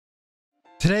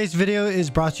Today's video is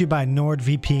brought to you by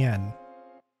NordVPN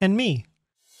and me.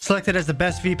 Selected as the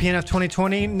best VPN of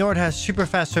 2020, Nord has super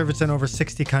fast service in over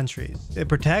 60 countries. It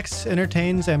protects,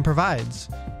 entertains, and provides.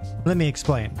 Let me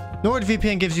explain.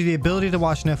 NordVPN gives you the ability to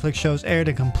watch Netflix shows aired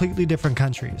in completely different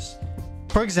countries.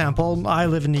 For example, I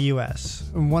live in the US.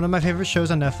 One of my favorite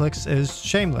shows on Netflix is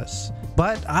Shameless,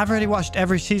 but I've already watched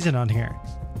every season on here.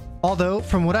 Although,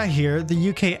 from what I hear, the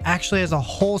UK actually has a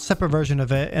whole separate version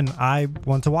of it and I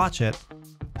want to watch it.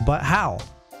 But how?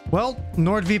 Well,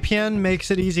 NordVPN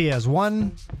makes it easy as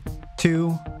 1,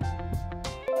 2,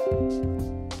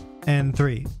 and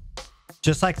 3.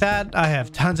 Just like that, I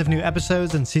have tons of new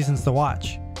episodes and seasons to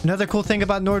watch. Another cool thing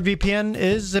about NordVPN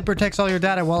is it protects all your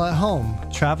data while at home,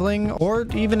 traveling, or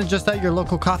even just at your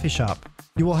local coffee shop.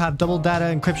 You will have double data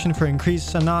encryption for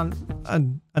increased anonymity?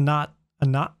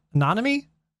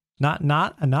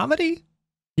 Anonymity?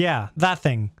 Yeah, that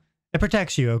thing. It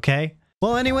protects you, okay?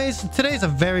 Well, anyways, today's a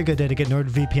very good day to get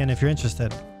NordVPN if you're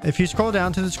interested. If you scroll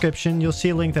down to the description, you'll see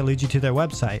a link that leads you to their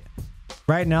website.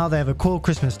 Right now, they have a cool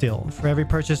Christmas deal. For every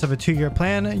purchase of a 2-year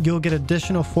plan, you'll get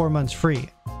additional 4 months free.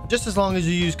 Just as long as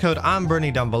you use code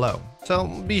imBernE down below. So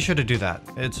be sure to do that.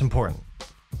 It's important.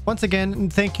 Once again,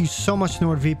 thank you so much to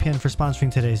NordVPN for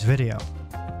sponsoring today's video.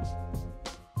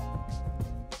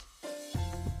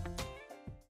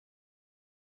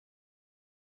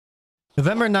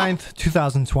 November 9th,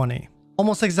 2020.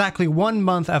 Almost exactly 1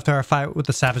 month after our fight with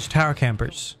the Savage Tower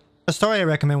Campers. A story I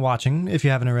recommend watching, if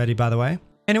you haven't already, by the way.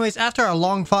 Anyways, after our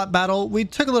long fought battle, we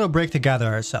took a little break to gather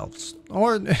ourselves.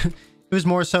 Or, it was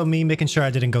more so me making sure I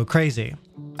didn't go crazy.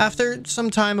 After some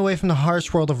time away from the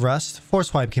harsh world of Rust,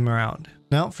 Force Wipe came around.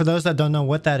 Now, for those that don't know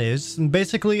what that is,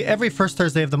 basically every first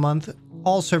Thursday of the month,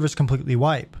 all servers completely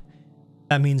wipe.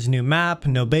 That means new map,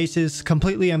 no bases,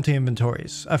 completely empty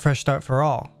inventories, a fresh start for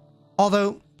all.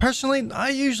 Although, personally, I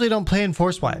usually don't play in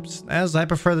Force Wipes, as I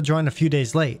prefer to join a few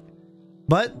days late.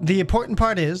 But the important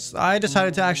part is, I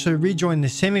decided to actually rejoin the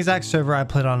same exact server I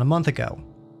played on a month ago.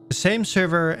 The same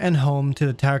server and home to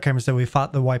the tower cameras that we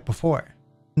fought the wipe before.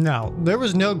 Now, there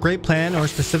was no great plan or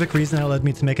specific reason that led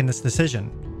me to making this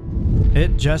decision.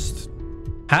 It just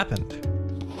happened.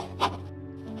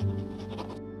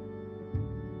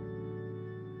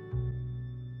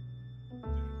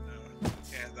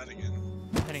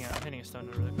 Hitting a stone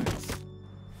really quick.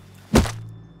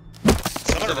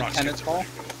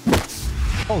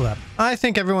 Hold up. I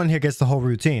think everyone here gets the whole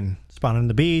routine. Spawn on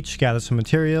the beach, gather some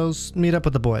materials, meet up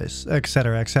with the boys,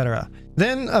 etc, etc.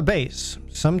 Then a base.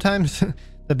 Sometimes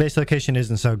the base location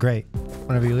isn't so great.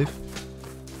 Whenever you leave.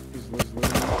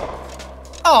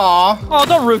 Aww. Oh,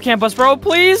 don't roof camp us, bro,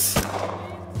 please.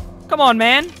 Come on,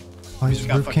 man. Oh, he's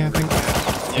roof camping?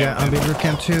 Yeah, I'm being roof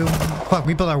camp too. Fuck,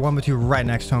 we built our 1x2 right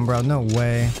next to him, bro. No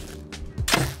way.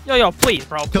 Yo, please,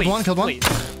 bro. Killed one. Please.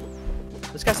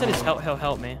 This guy said he'll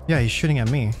help me. Yeah, he's shooting at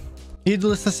me.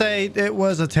 Needless to say, it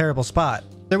was a terrible spot.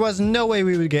 There was no way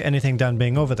we would get anything done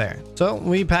being over there. So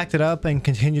we packed it up and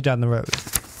continued down the road.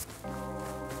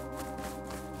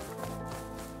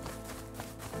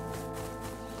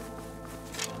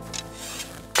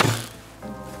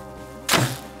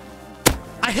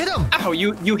 I hit him! Ow,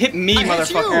 you hit me,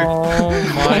 motherfucker. Oh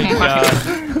my god.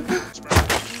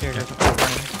 Here,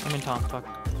 I'm in Tom, fuck.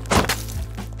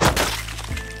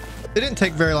 It didn't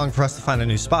take very long for us to find a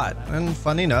new spot, and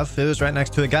funny enough, it was right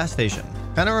next to a gas station.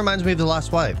 Kinda reminds me of the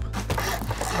last wipe.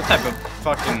 What type of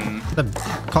fucking...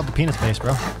 Called the penis base,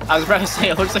 bro. I was about to say,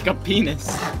 it looks like a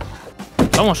penis.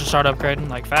 Someone should start upgrading,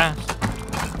 like, fast.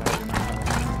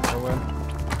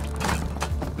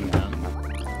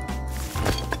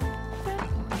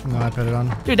 No, I put it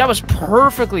on. Dude, that was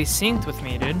perfectly synced with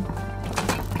me, dude.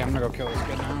 Okay, I'm gonna go kill this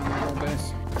kid now in the whole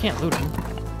base. Can't loot him.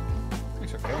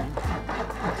 Thanks for killing.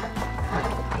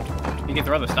 You can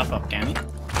throw the stuff up, can you?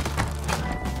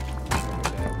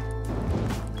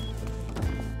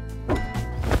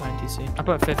 Fine, TC. I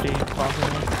put 50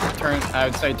 off. I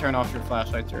would say turn off your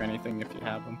flashlights or anything if you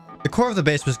have them. The core of the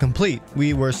base was complete.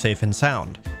 We were safe and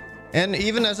sound. And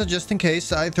even as a just in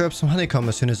case, I threw up some honeycomb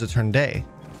as soon as it turned day.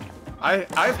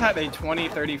 I've had a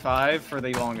 2035 for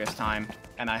the longest time,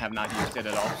 and I have not used it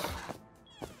at all.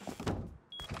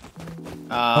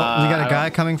 Oh, we got a guy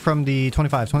coming from the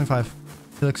 25.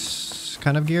 He looks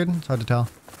kind of geared. It's hard to tell.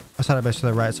 I saw that base to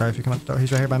the right. Sorry if you come up the door.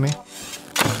 He's right here by me.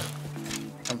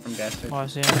 Come from gas station. Oh, I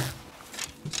see him.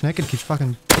 This naked keeps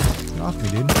fucking off me,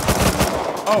 dude.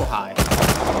 Oh, hi.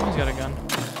 He's got a gun.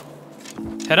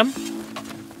 Hit him?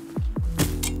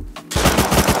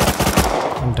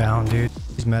 I'm down, dude.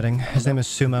 He's medding. His name is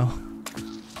Sumo.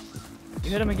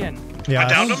 You hit him again. Yeah. I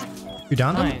downed him. You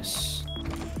downed him? Nice.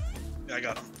 Yeah, I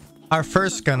got him. Our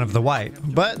first gun of the white,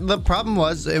 but the problem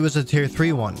was it was a tier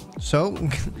 3 one, so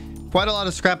quite a lot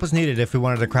of scrap was needed if we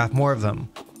wanted to craft more of them,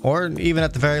 or even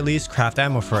at the very least craft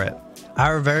ammo for it.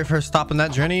 Our very first stop on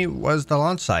that journey was the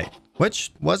launch site,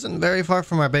 which wasn't very far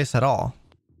from our base at all.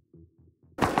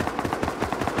 Yo,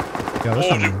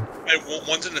 Oh, dude. Hey,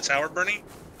 one's in the tower, BernE,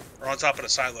 or on top of the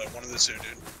silo. One of the two, dude.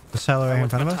 The silo right here in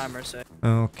front of us? Timer say?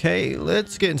 Okay,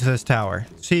 let's get into this tower.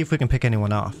 See if we can pick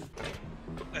anyone off.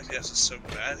 FPS is so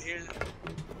bad here.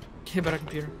 Get better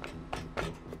computer.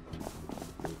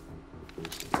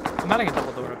 I'm adding a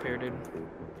double door up here, dude.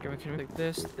 Can we like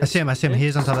this? I see him, I see him. He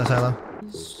is on top of that silo.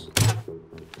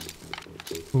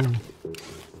 Ooh.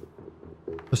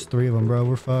 There's 3 of them, bro.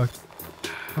 We're fucked.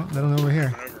 Oh, they don't know we're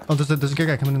here. Oh, there's a good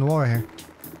guy coming in the wall right here.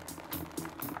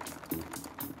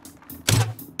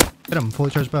 Hit him, fully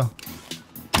charged bow.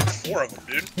 4 of them,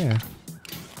 dude. Yeah.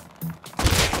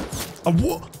 Oh,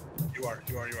 whoa! You are.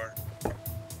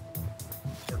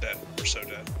 We're dead. We're so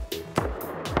dead.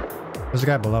 There's a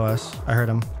guy below us. I heard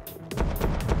him.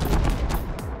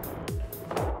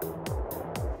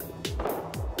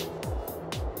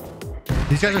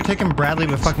 These guys are taking Bradley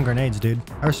with fucking grenades, dude.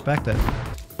 I respect it.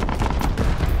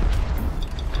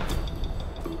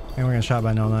 And we're getting shot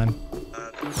by 09.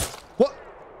 What?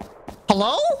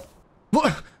 Hello?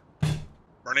 What?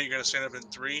 BernE, you're gonna stand up in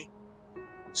 3,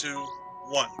 2,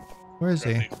 1. Where is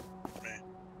he?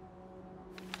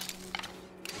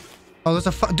 Oh, there's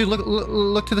a dude.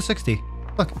 Look to the 60.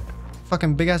 Look,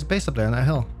 fucking big ass base up there on that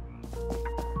hill.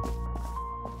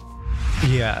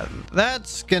 Yeah,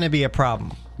 that's gonna be a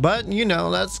problem. But you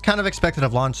know, that's kind of expected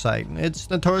of launch site.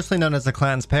 It's notoriously known as the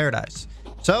clan's paradise.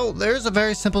 So there's a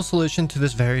very simple solution to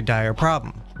this very dire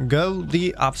problem. Go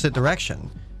the opposite direction.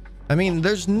 I mean,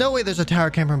 there's no way there's a tower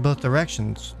camper in both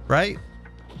directions, right?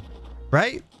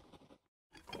 Right?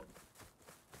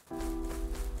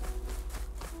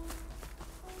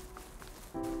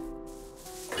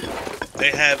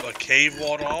 They have a cave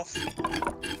walled off.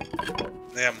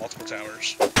 They have multiple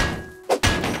towers.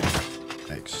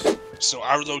 Thanks. So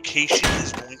our location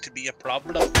is going to be a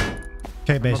problem.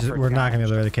 K base, we're not gonna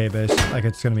be able to raid the K base. Like,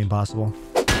 it's gonna be impossible.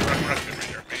 We're not gonna raid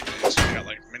their main base. They got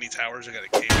like many towers. They got a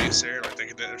K base there. Like they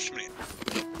could do too many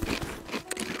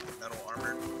metal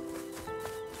armor.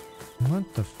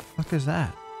 What the fuck is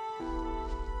that?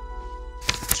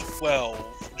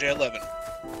 12 J11.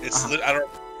 It's lit. I don't.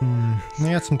 We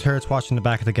got some turrets watching the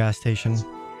back of the gas station.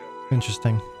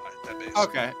 Interesting. That base.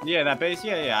 Okay. Yeah, that base.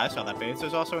 Yeah, I saw that base.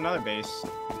 There's also another base.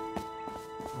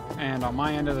 And on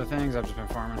my end of the things, I've just been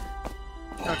farming.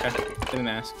 Okay. Didn't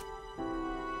ask.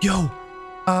 Yo,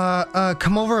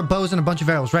 come over a bows and a bunch of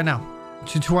arrows right now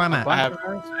to where I'm at. I have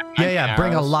Yeah,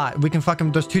 bring a arrows. lot. We can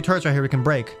fucking. There's 2 turrets right here we can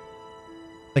break,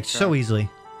 like so easily.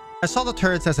 I saw the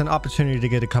turrets as an opportunity to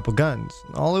get a couple guns.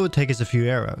 All it would take is a few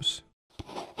arrows.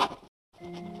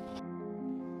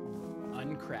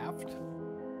 Uncraft,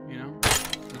 you know?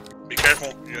 Be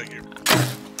careful. You're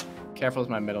Careful is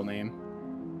my middle name.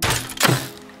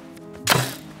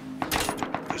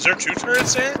 Is there 2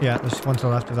 turrets there? Yeah, there's one to the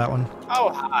left of that one. Oh,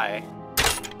 hi.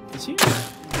 Is he?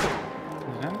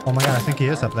 Oh my god, I think he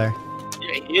is up there.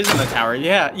 Yeah, he is in the tower.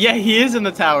 Yeah, he is in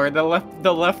the tower. The left,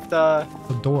 The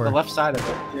door. the left side of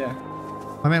it. Yeah.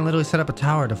 My man literally set up a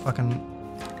tower to fucking.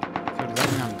 So does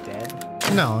that mean I'm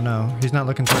dead? No, he's not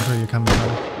looking towards where you're coming from.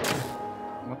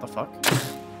 What the fuck?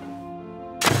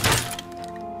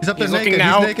 He's up there He's naked. looking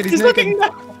now. He's naked. He's He's naked. looking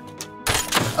now.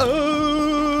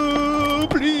 Oh,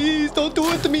 please don't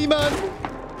do it to me, man.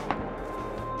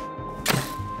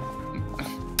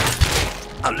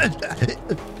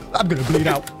 I'm gonna bleed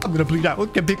out. I'm gonna bleed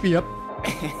out. Can pick me up.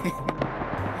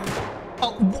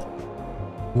 Oh,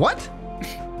 what?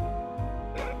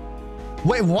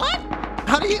 Wait, what?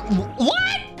 How do you?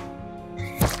 What?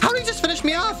 How did he just finish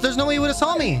me off? There's no way he would have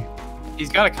saw me.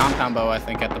 He's got a compound bow, I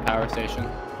think, at the power station.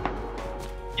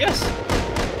 Yes.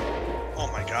 Oh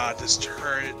my god, this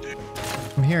turret, dude.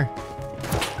 I'm here.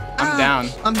 I'm down.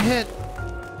 I'm hit.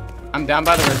 I'm down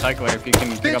by the recycler. If you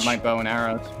can pick up Bitch. my bow and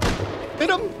arrows. Hit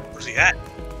him. Where's he at?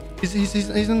 He's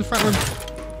in the front room.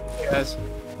 Yes.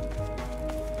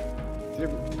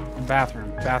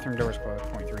 Bathroom. Bathroom doors closed,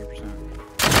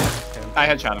 0.3%. I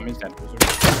headshot him. He's dead.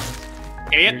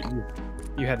 Idiot.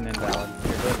 You had an invalid.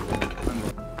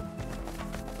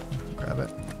 Grab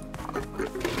it.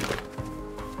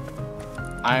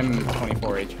 I'm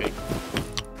 24 HP.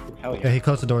 Hell Yeah, yeah. he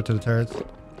closed the door to the turrets.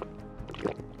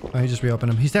 Oh, he just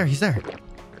reopened them. He's there. He's there.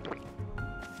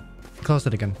 He closed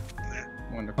it again.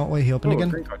 Wonderful. Oh wait, he opened Ooh, again.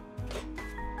 green card.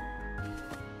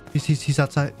 He's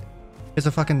outside. He has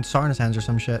a fucking SAR in his hands or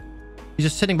some shit. He's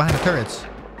just sitting behind the turrets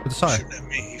with the SAR. Shooting at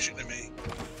me. He's shooting at me.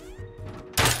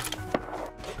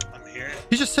 I'm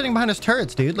just sitting behind his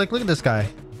turrets, dude. Like, look at this guy.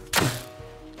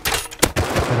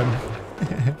 Get him.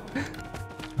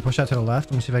 I push that to the left.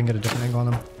 Let me see if I can get a different angle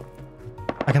on him.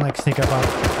 I can like sneak up on.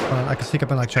 I can sneak up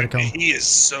and like try to kill him. He is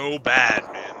so bad,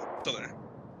 man. Still there.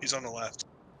 He's on the left.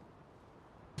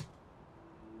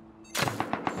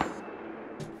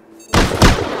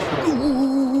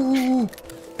 Ooh.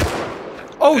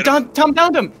 Oh, Tom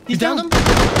downed him. He's downed him.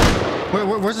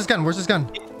 Where's his gun? Where's his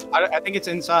gun? I think it's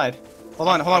inside. Hold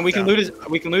on. We can loot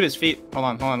his feet.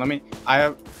 Hold on. Let me.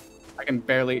 I can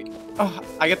barely. Oh,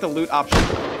 I get the loot option.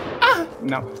 Ah,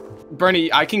 no. BernE,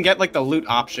 I can get like the loot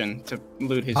option to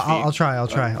loot his feet. I'll try.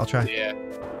 Yeah.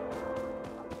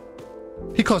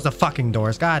 He closed the fucking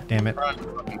doors. God damn it.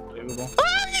 Unbelievable.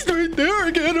 Ah, he's right there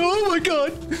again. Oh my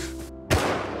god.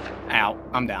 Ow.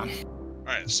 I'm down.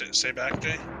 Alright, stay back,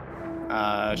 Jay.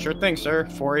 Sure thing, sir.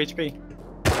 4 HP.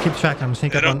 Keep tracking. I'm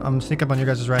sneak up on your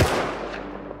guys' right. I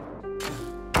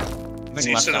think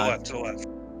He's to the side. left, to the left.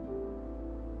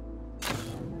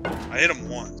 I hit him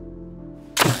once.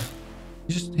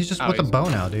 He's just with a bow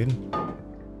now, dude.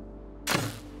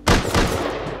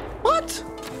 What?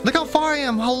 Look how far I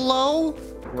am. Hello?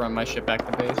 Run my shit back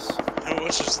to base. No,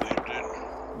 let's just leave, dude.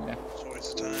 Yeah. It's a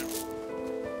waste of time.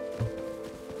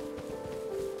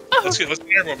 Let's get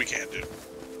what we can, dude.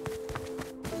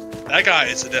 That guy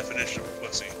is the definition of a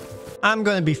pussy. I'm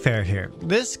going to be fair here.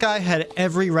 This guy had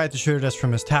every right to shoot at us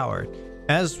from his tower,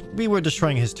 as we were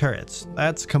destroying his turrets.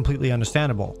 That's completely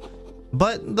understandable.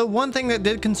 But the one thing that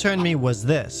did concern me was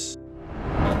this.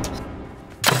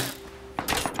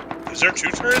 Is there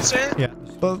 2 turrets there? Yeah.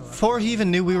 Before he even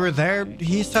knew we were there,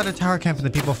 he started tower camping the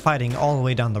people fighting all the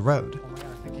way down the road.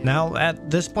 Now, at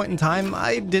this point in time,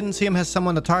 I didn't see him as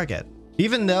someone to target.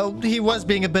 Even though he was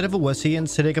being a bit of a wussy and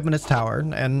sitting up in his tower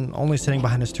and only sitting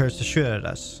behind his turrets to shoot at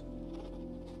us.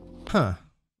 Huh.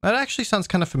 That actually sounds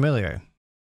kind of familiar.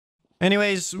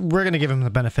 Anyways, we're gonna give him the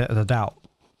benefit of the doubt.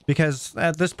 Because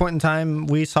at this point in time,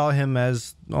 we saw him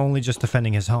as only just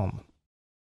defending his home.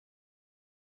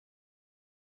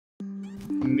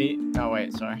 Oh,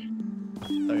 wait, sorry. I thought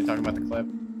you were talking about the clip.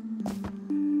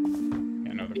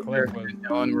 Yeah, no, the clip was...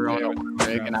 Dylan, we're on a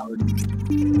break, and I was...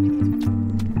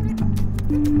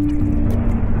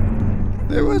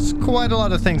 There was quite a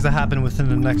lot of things that happened within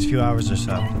the next few hours or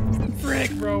so.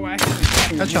 Frick, bro,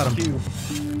 actually. I shot him.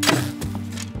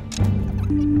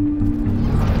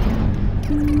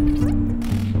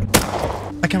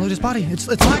 I can't loot his body. It's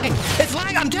lagging. It's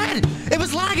lagging. I'm dead. It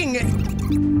was lagging.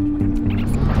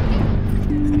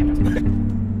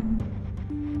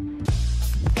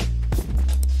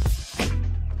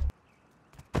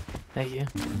 Thank you.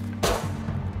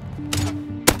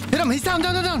 Hit him. He's down.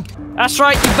 That's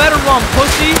right. You better run,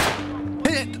 pussy.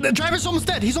 The driver's almost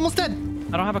dead. He's almost dead.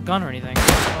 I don't have a gun or anything.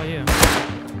 How about you?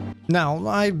 Now,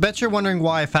 I bet you're wondering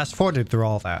why I fast forwarded through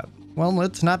all that. Well,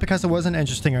 it's not because it wasn't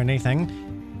interesting or anything.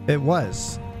 It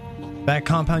was. That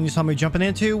compound you saw me jumping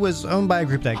into was owned by a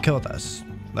group that killed us.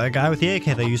 The guy with the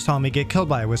AK that you saw me get killed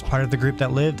by was part of the group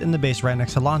that lived in the base right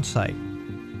next to launch site.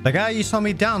 The guy you saw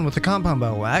me down with the compound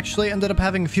bow actually ended up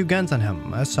having a few guns on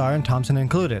him, SR and Thompson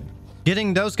included.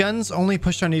 Getting those guns only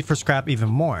pushed our need for scrap even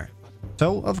more.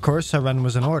 So, of course, a run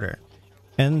was in order.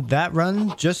 And that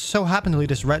run just so happened to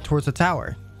lead us right towards the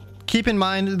tower. Keep in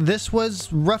mind, this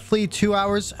was roughly 2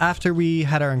 hours after we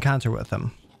had our encounter with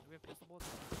him.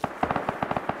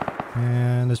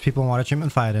 And there's people in water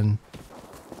treatment fighting.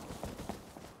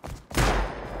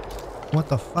 What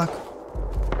the fuck?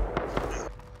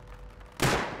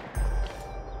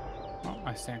 Oh,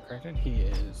 I stand corrected. He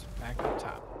is back at the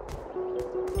top.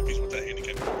 If he's with that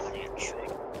handicap, he's gonna get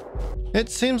destroyed. It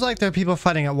seems like there are people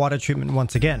fighting at water treatment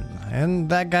once again, and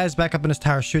that guy's back up in his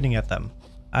tower shooting at them.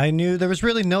 I knew there was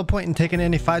really no point in taking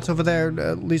any fights over there,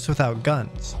 at least without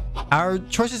guns. Our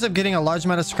choices of getting a large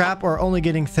amount of scrap or only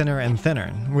getting thinner and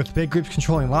thinner, with big groups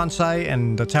controlling launch site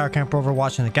and the tower camper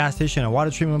overwatching the gas station and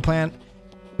water treatment plant.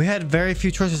 We had very few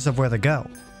choices of where to go.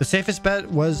 The safest bet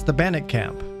was the bandit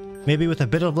camp. Maybe with a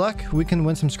bit of luck, we can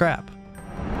win some scrap.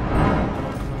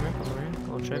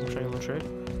 Trade.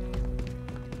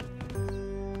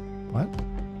 What?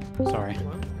 Sorry.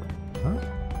 Huh?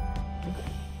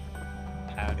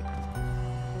 Howdy.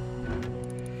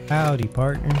 Howdy,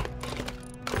 partner.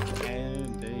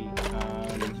 Howdy.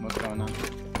 What's going on?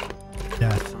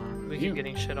 Death. We keep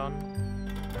getting shit on.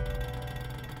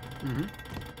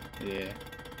 Yeah.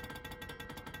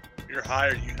 You're high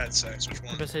or you had sex? Which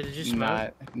one? I say, did you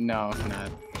smoke? No.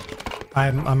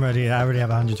 I'm ready. I already have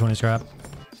 120 scrap.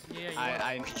 Yeah, you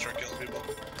I Just start killing people.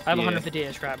 I have Yeah.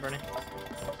 158 scrap, BernE.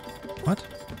 What?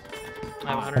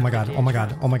 I have Oh my god, 158 oh my god,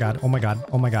 scrap. oh my god, oh my god,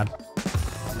 oh my god.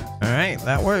 Alright,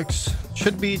 that works.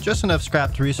 should be just enough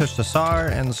scrap to research the SAR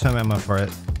and some ammo for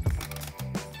it.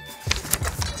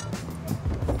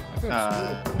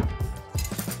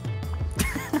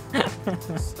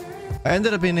 I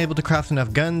ended up being able to craft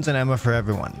enough guns and ammo for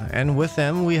everyone, and with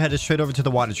them, we headed straight over to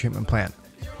the water treatment plant.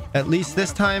 At least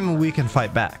this time, we can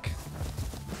fight back.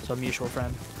 So mutual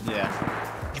friend. Yeah.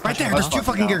 Right there, there's 2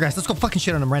 fucking gear guys. Let's go fucking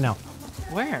shit on them right now.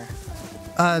 Where?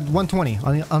 120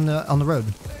 on the road.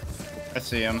 I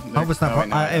see him. I hope it's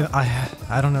not.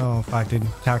 I don't know. Fuck, dude.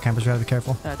 Tower campers, gotta be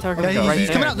careful. Tower Yeah, campers he's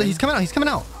right coming there. out. He's coming out. He's coming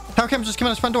out. Tower campers just came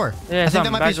out his front door. Yeah, I think that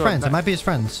something. might be his Back door, friends. It back. might be his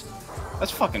friends.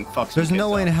 That's fucking fucks. There's no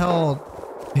way in hell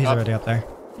he's already up there.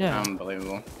 Yeah.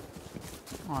 Unbelievable.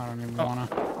 Oh, I don't even wanna.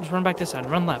 Just run back this side.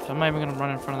 Run left. I'm not even gonna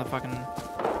run in front of the fucking.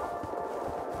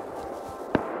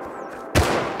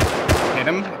 Hit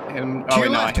him. Hit him. To Oh, your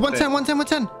wait, no, I left. hit 110, 110,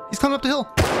 110. He's coming up the hill.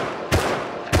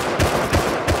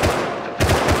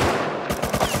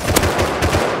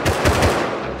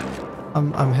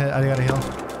 I'm hit. I gotta heal.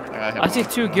 I see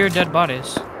 2 geared dead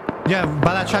bodies. Yeah,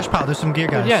 by that trash pile, there's some gear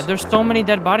guys. Yeah, there's so many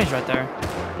dead bodies right there.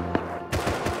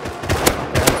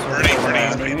 BernE's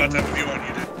he's about to have a view on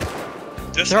you,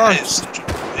 dude. This There are- is such a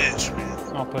bitch,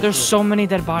 man. I'll push There's you. so many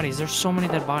dead bodies. There's so many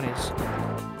dead bodies.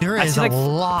 There I is see a like-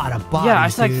 lot of bodies. Yeah, I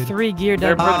see like dude. 3 geared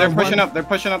They're, dead bodies. they're pushing one- up. They're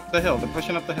pushing up the hill. They're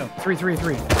pushing up the hill. 3, 3,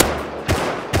 3.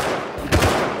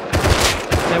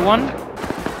 They won?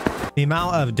 The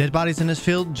amount of dead bodies in this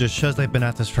field just shows they've been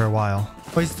at this for a while.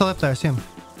 Oh, he's still up there. I see him.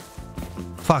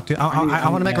 Fuck, dude. I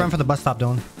want to make a run for the bus stop,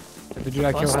 Dylan. Did you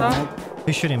kill Bus her? stop? Mike?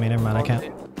 He's shooting me. Never mind. I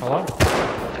can't. Hello?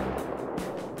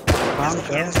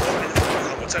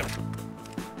 What's up?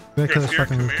 We gotta kill this Here,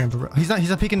 fucking come roof here. camper. He's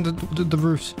not peeking the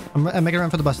roofs. I'm making a run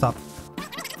for the bus stop.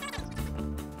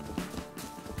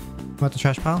 I'm at the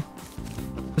trash pile.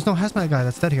 There's no hazmat guy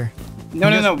that's dead here.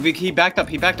 No. He backed up.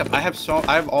 He backed up. I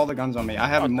have all the guns on me. I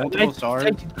have multiple SARs. I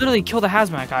literally killed a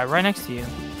hazmat guy right next to you.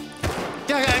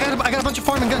 Yeah, I got a bunch of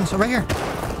farming guns right here.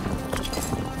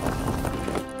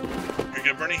 You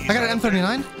good, BernE? I got an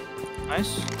M39.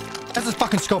 Nice. That's a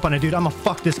fucking scope on it, dude. I'm gonna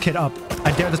fuck this kid up.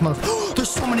 I dare this mother. There's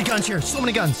so many guns here. So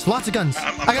many guns. Lots of guns.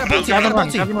 I got a bounty. I Grab got a and run.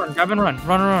 bounty. Grab and run. Grab and run.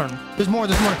 Run, run. There's more.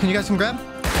 Can you guys come grab?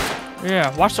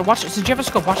 Yeah. Watch the. Since you have a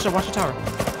scope, watch the tower.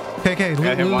 Okay.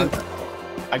 I hit one.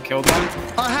 I killed one.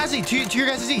 Hazzy, to your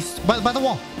guys' east, by the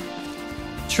wall.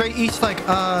 Straight east, like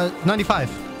 95.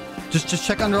 Just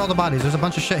check under all the bodies. There's a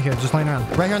bunch of shit here, just laying around.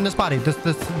 Right here on this body,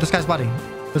 this guy's body.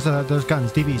 There's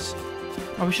guns, DBs.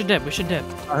 Oh, we should dip. We should dip.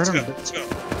 I heard Let's go. him. Let's go.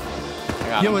 I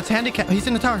got Yo, him. it's handicap. He's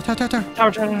in the tower. Tower.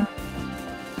 Tower.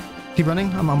 Keep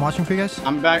running. I'm watching for you guys.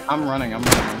 I'm back. I'm running.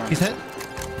 He's hit.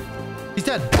 He's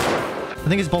dead. I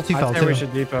think his bolty fell I say we too.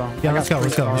 should depot. Yeah, I let's got go,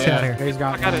 let's 3 go. Let's stars. get out of here. He's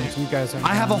got I got one. it. You guys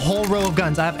I have a whole row of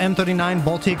guns. I have M39,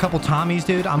 bolty, a couple Tommies,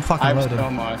 dude. I'm fucking I have loaded. so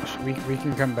much. We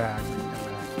can come back.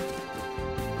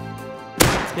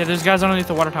 Yeah, there's guys underneath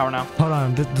the water tower now. Hold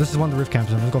on. This is one of the roof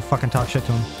campers. I'm gonna go fucking talk shit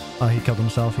to him. Oh, he killed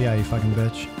himself. Yeah, you fucking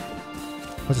bitch.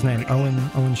 What's his name?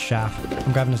 Owen Schaff.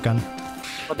 I'm grabbing his gun.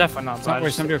 Well, definitely not. Oh,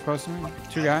 wait, somebody was close to me?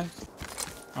 2 guys?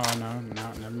 Oh, no,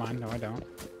 never mind. No, I don't.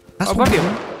 That's Oh, what above I'm you.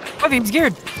 doing. Above you. I'm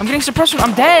scared. I'm getting suppressor.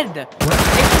 I'm dead. I'm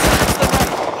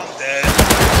dead.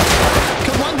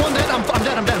 Kill one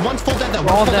dead. I'm dead. One's full dead.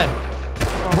 We're all dead.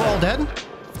 We're all dead?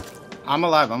 I'm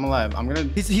alive. I'm gonna.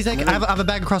 He's like, I have a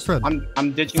bag across the road.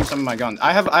 I'm ditching some of my guns.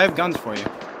 I have guns for you.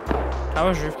 I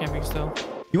was roof camping still.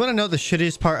 You want to know the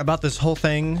shittiest part about this whole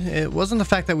thing? It wasn't the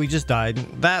fact that we just died.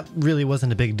 That really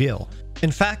wasn't a big deal.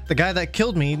 In fact, the guy that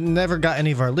killed me never got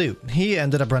any of our loot. He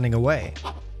ended up running away.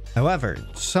 However,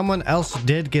 someone else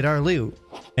did get our loot.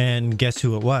 And guess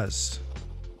who it was?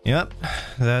 Yep,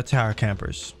 the tower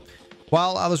campers.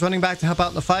 While I was running back to help out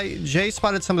in the fight, Jay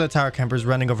spotted some of the tower campers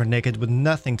running over naked with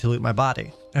nothing to loot my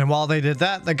body. And while they did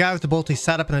that, the guy with the bolty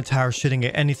sat up in the tower shooting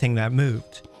at anything that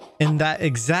moved. In that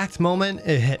exact moment,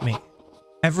 it hit me.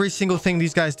 Every single thing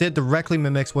these guys did directly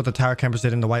mimics what the tower campers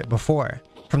did in the wipe before.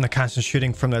 From the constant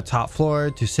shooting from the top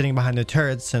floor to sitting behind the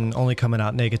turrets and only coming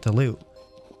out naked to loot.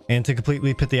 And to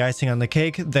completely put the icing on the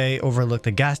cake, they overlooked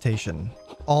the gas station.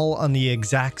 All on the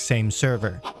exact same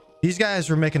server. These guys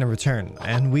were making a return,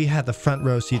 and we had the front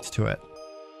row seats to it.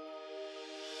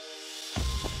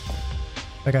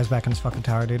 That guy's back in his fucking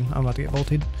tower, dude. I'm about to get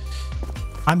bolted.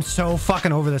 I'm so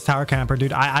fucking over this tower camper,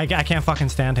 dude. I can't fucking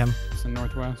stand him. It's the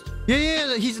northwest.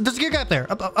 Yeah. There's a gear guy up there.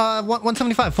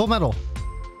 175, full metal.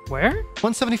 Where?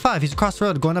 175. He's across the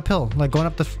road, going uphill, like going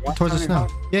up towards the snow.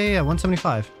 175? Yeah.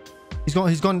 175. He's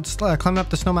going climbing up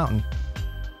the snow mountain.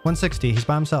 160. He's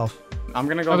by himself. I'm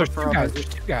gonna go Oh, look there's for 2 a guys. There's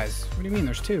 2 guys. What do you mean?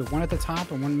 There's 2. One at the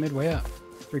top and one midway up.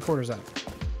 3/4 up.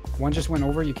 One just went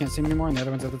over. You can't see him anymore, and the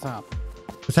other one's at the top.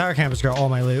 The tower campers got all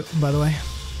my loot, by the way.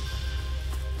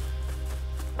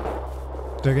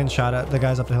 They're getting shot at. The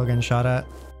guys up the hill getting shot at.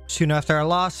 Soon after our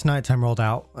loss, nighttime rolled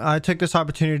out. I took this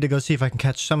opportunity to go see if I can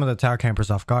catch some of the tower campers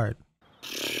off guard.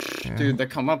 Yeah. Dude, the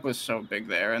come up was so big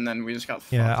there, and then we just got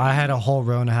Yeah, I had a whole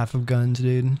row and a half of guns,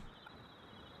 dude.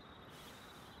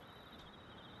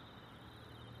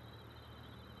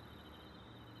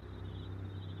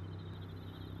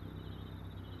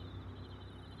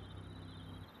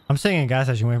 I'm sitting in a gas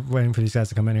station waiting for these guys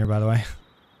to come in here, by the way.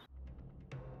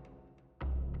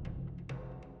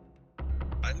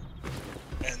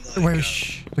 And like,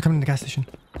 Shh, they're coming to the gas station.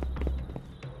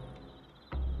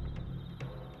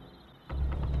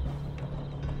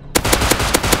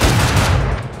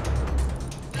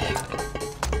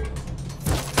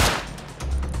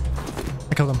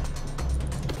 I killed them.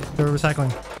 They were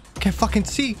recycling. I can't fucking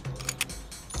see.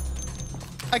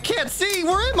 I can't see.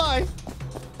 Where am I?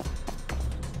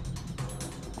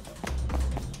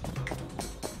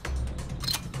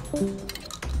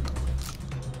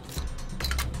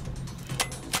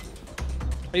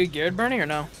 Are you geared, BernE, or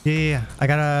no? Yeah. I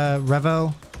got a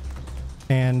Revo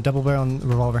and double barrel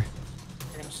revolver.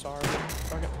 I'm sorry.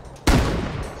 Fuck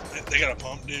it. they got a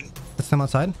pump, dude. That's them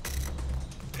outside?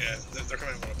 Yeah, they're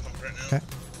coming with a pump right now. Okay.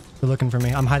 They're looking for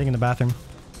me. I'm hiding in the bathroom.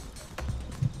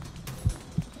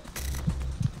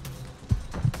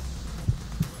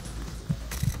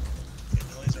 Yeah,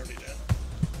 no, he's already down.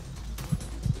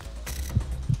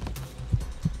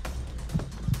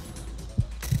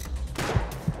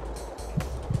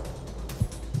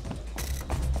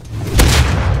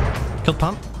 Killed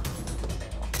pump.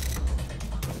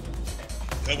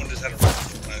 That one just had a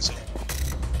rifle from myself.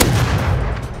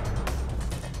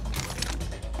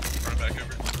 Run back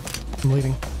over. I'm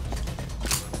leaving.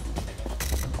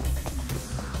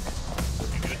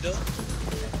 You good, Dylan?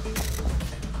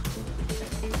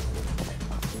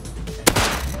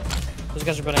 Those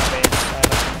guys are building a base. I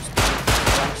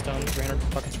have limestone, 300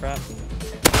 fucking scrap.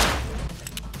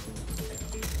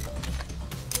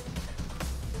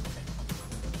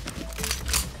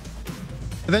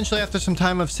 Eventually, after some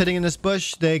time of sitting in this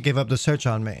bush, they gave up the search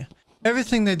on me.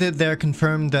 Everything they did there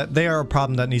confirmed that they are a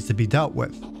problem that needs to be dealt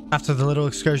with. After the little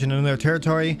excursion in their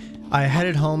territory, I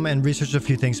headed home and researched a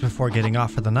few things before getting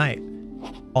off for the night.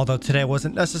 Although today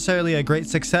wasn't necessarily a great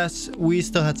success, we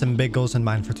still had some big goals in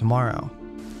mind for tomorrow.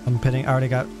 I'm pitting. I already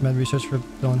got med research for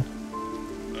Dylan.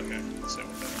 Okay, so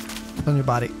with that. It's on your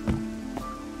body.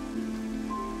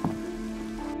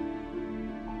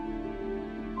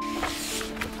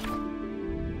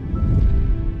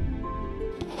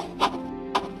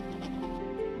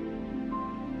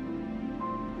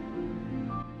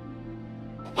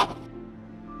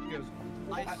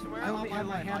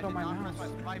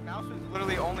 My mouse was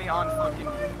literally only on fucking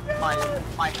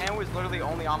my hand was literally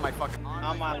only on my fucking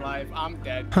on my life. I'm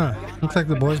dead. Huh. Looks like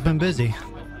the boy's been busy.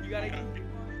 You gotta get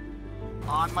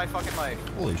on my fucking life.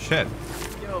 Holy shit.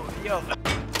 Yo.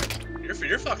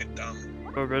 You're fucking dumb.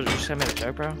 Bro, you just gonna make a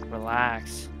joke, bro?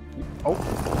 Relax. Oh.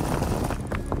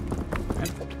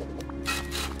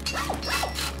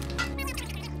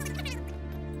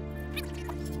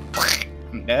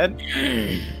 I'm dead.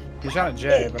 You shot at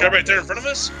Jay, but Guy right there in front of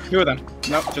us? Two of them.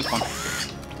 Nope, just one.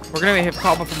 We're gonna get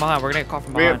caught from behind. We're gonna get caught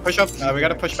from We behind. push up. We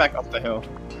gotta push back up the hill.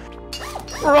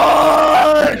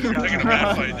 Run! We're taking a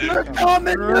bad fight,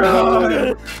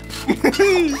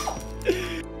 dude.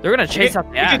 They're gonna chase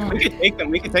up the act. We could take them.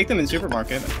 We could take them in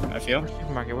supermarket. I feel.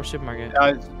 Supermarket. Where's supermarket?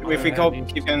 If we go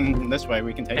keep going this way,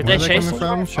 we can take If Where them. are they they chase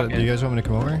coming us- from? Do you guys want me to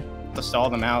come over? To stall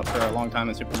them out for a long time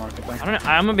in supermarket. Then. I don't know.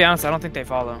 I'm gonna be honest. I don't think they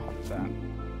follow.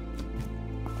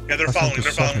 Yeah, they're I following. think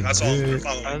They're they're following. That's all. sucking They're dick.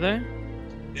 Are following.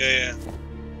 they? Yeah.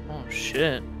 Oh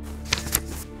shit.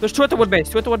 There's two at the wood base.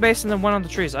 Two at the wood base, and then one on the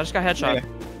trees. I just got headshot. Yeah.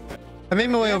 I made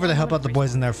my way over to help out the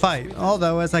boys in their fight,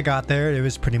 although as I got there, it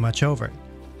was pretty much over.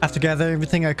 After gathering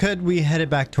everything I could, we headed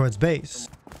back towards base.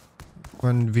 We're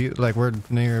in view, like we're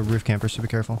near roof campers, so be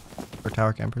careful. Or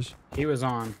tower campers. he was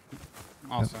on.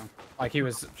 Also, like he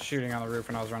was shooting on the roof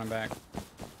when I was running back.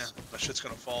 Yeah. That shit's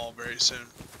gonna fall very soon.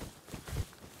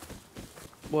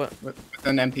 What? With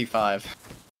an MP5.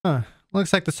 Huh.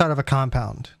 Looks like the start of a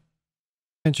compound.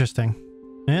 Interesting.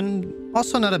 And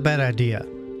also not a bad idea.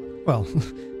 Well,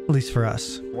 at least for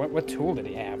us. What tool did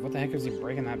he have? What the heck was he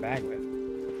breaking that bag with?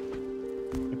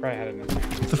 He probably had it in his hand.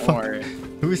 What the Don't fuck? worry.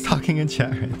 Who was talking in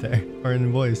chat right there? Or in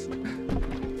voice?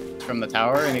 From the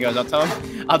tower, and he goes,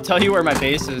 I'll tell you where my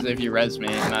base is if you res me.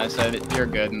 And I said, you're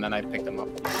good, and then I picked him up.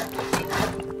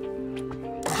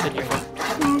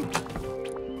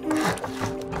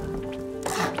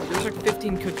 There's like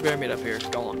 15 cooked bear meat up here.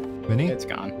 Gone. Vinny? It's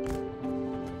gone.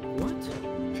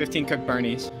 What? 15 cooked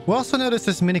BernE's. We also noticed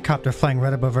this minicopter flying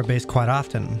right above our base quite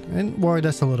often, and worried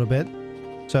us a little bit.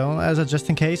 So, as a just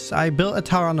in case, I built a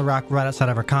tower on the rock right outside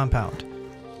of our compound.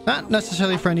 Not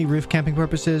necessarily for any roof camping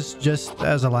purposes, just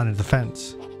as a line of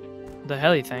defense. The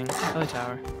heli thing. Heli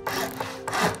tower.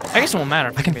 I guess it won't matter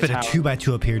if I can it fit be a tower.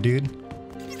 2x2 up here, dude.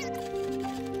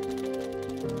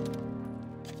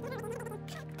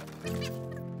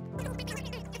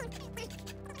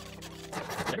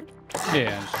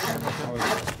 Yeah. Always,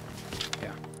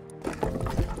 yeah.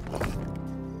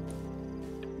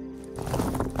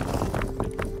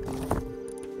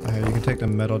 You can take the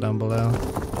metal down below.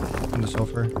 And the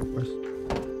sulfur, of course.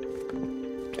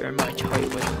 They're my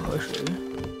tight way pusher.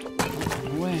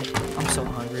 No way. I'm so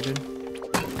hungry, dude.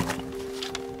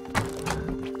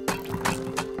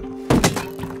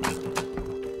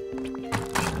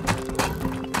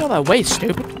 All that weight,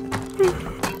 stupid.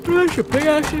 There's your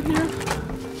pickaxe in here.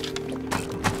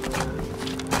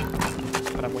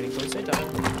 But I'm waiting for it to say done.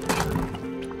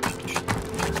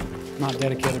 Not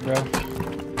dedicated, bro.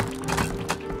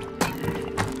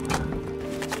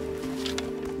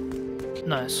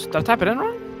 Nice. Did I type it in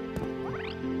wrong?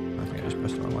 I think I just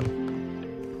pressed the wrong one.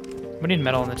 We need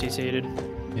metal in the TC, dude.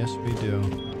 Yes, we do. Do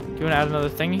you want to add another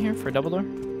thing in here for a double door?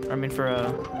 Or I mean for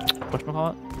a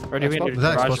whatchamacallit? Or do we need Was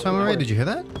that garage explosive ammo, Ray? Did you hear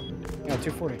that? Yeah,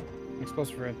 240.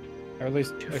 Explosive red. Or at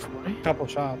least a 240? couple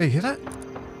shots. Hey, you hear that?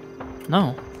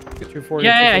 No. 240.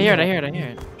 Yeah, I hear it. I hear it.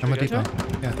 Should I'm we a go to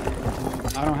depot. it?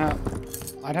 Yeah. I don't have.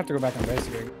 I'd have to go back and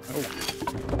investigate. Oh,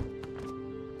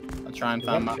 I'll try and Is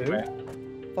find that my two? way.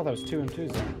 I thought that was 2 and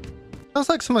 2s there. Sounds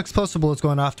like some explosive bullets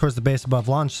going off towards the base above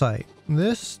launch site.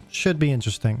 This should be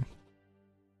interesting.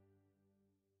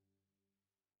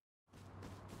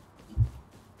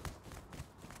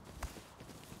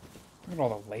 Look at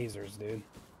all the lasers, dude.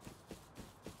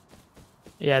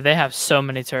 Yeah, they have so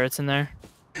many turrets in there.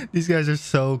 These guys are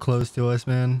so close to us,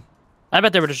 man. I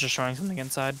bet they were just destroying something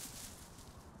inside.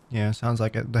 Yeah, sounds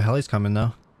like it. The heli's coming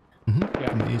though. Mm-hmm. Yeah.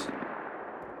 From the east.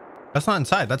 That's not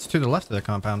inside. That's to the left of the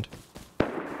compound.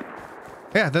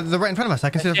 Yeah, they're right in front of us. I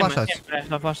can see the flashlights.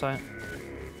 No flashlight.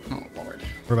 Oh lord.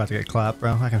 We're about to get clapped,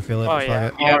 bro. I can feel it. Oh, Fuck yeah.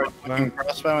 it. You have a fucking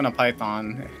crossbow and a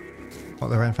python. Oh,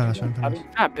 they're right in front of us. Right in front of us.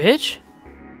 Ah, bitch.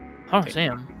 I don't see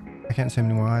him. I can't see him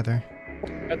anymore either.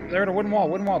 They're at a wooden wall,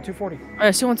 240. Oh,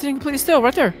 I see one sitting completely still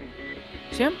right there.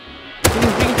 See him? We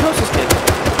can toast this kid.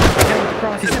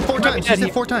 He said 4 times. He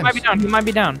said 4 He might be times. down. He might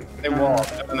be down. They wall.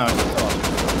 No, it's still up.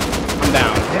 I'm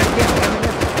down.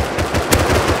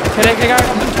 Hit it, guy.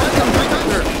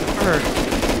 Hurt.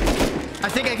 I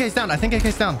think AK's down. I think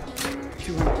AK's down.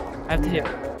 200. I have to hit.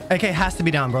 AK has to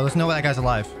be down, bro. There's no way that guy's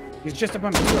alive. He's just up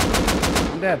on me.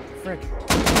 I'm dead. Frick.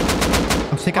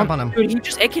 I'm sneaking up on him. Dude, he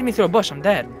just AK'd me through a bush. I'm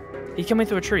dead. He killed me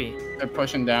through a tree. They're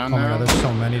pushing down Oh my now. god, there's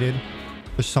so many, dude.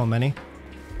 There's so many.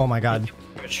 Oh my god.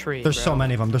 A tree. There's bro. so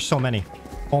many of them. There's so many.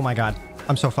 Oh my god.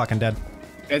 I'm so fucking dead.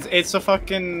 It's a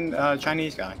fucking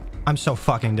Chinese guy. I'm so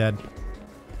fucking dead.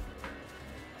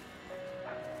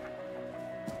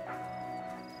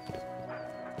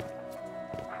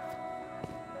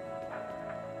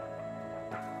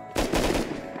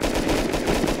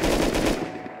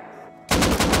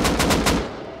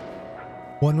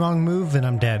 One wrong move and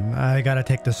I'm dead. I gotta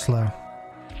take this slow.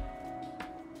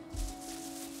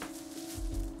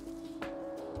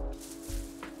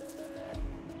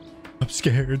 I'm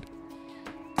scared.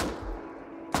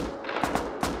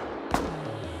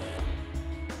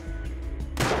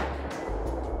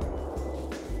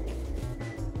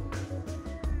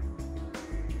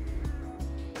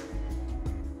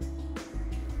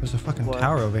 There's a fucking What?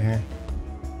 tower over here.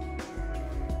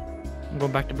 I'm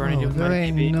going back to BernE's. Oh, doing there my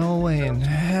ain't TV. no way in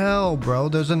hell, bro.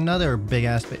 There's another big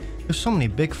ass base. There's so many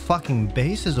big fucking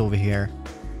bases over here.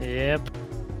 Yep.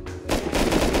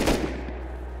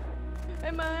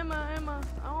 Emma,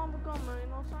 I want to go, man.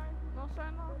 No sign, no sign.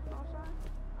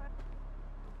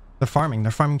 They're farming.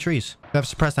 They're farming trees. They have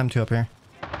suppressed M2 up here.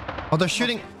 Oh, they're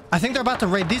shooting. I think they're about to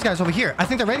raid these guys over here. I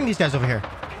think they're raiding these guys over here.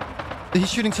 He's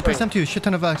shooting suppressed M2. Shit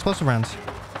ton of explosive rounds.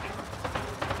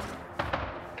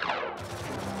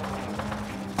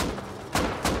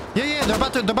 Yeah, they're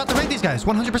about to raid these guys.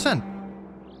 100%.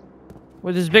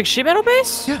 With this big sheep metal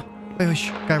base? Yeah. Wait, shh.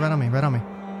 Guy right on me. Right on me.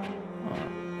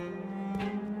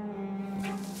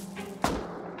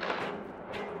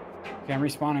 Okay, I'm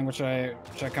respawning.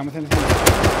 Should I come with him?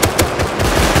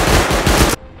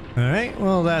 All right.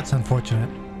 Well, that's unfortunate.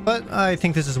 But I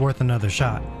think this is worth another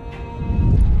shot.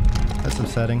 That's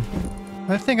upsetting.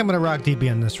 I think I'm going to rock DB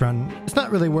on this run. It's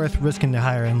not really worth risking the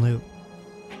higher end loot.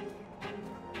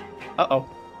 Uh-oh.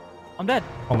 I'm dead.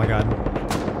 Oh my god.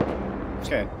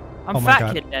 Okay. I'm Oh my fat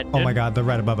god. kid dead, dude. Oh my god, they're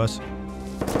right above us.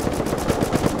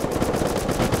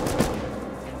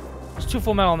 There's 2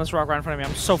 full metal on this rock right in front of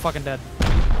me. I'm so fucking dead.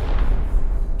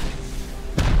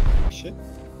 shit.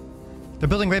 They're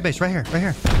building raid base right here, right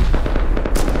here.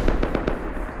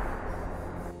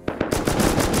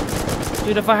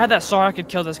 Dude, if I had that saw, I could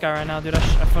kill this guy right now, dude.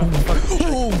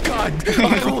 Oh god!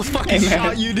 I almost fucking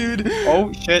shot you, dude.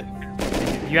 Oh shit.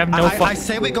 You have no I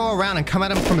say we go around and come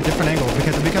at him from a different angle,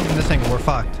 because if we come from this angle, we're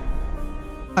fucked.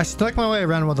 I snuck my way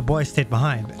around while the boys stayed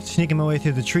behind, sneaking my way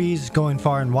through the trees, going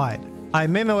far and wide. I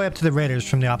made my way up to the raiders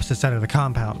from the opposite side of the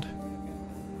compound.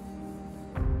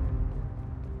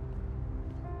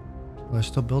 Well, they're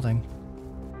still building.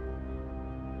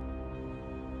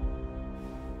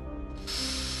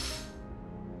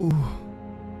 Ooh.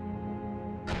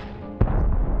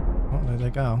 Oh, there they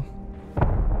go.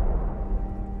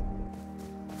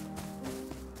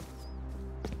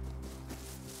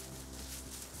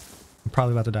 I'm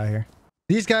probably about to die here.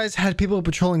 These guys had people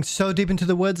patrolling so deep into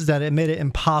the woods that it made it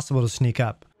impossible to sneak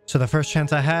up. So the first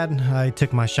chance I had, I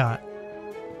took my shot.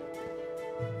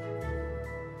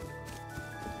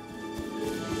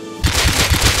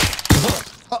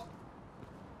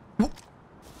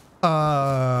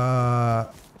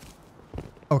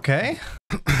 Okay.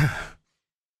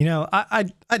 You know, I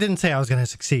didn't say I was gonna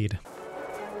succeed.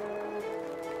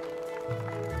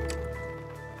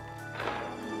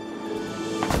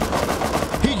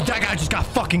 That guy just got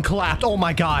fucking collapsed. Oh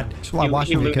my god. That's why I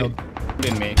watched him get killed.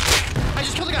 Didn't me. I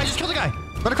just killed the guy. I just killed the guy.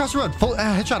 Right across the road. Full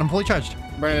headshot. I'm fully charged.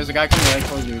 Bern, there's a guy coming right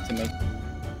towards you to me.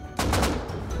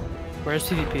 Where's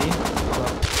TDP?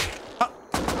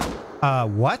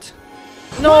 What?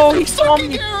 No, he saw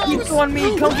me. He saw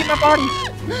me. Come get my body.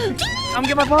 Come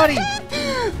get my body. I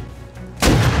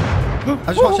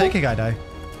just watched the AK guy die.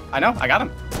 I know. I got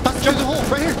him. Jump to the hole.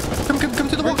 Right here. Come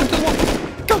to the wall. Come to the wall.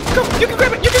 Go. You can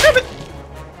grab it. You can grab it.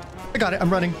 I got it. I'm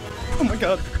running. Oh my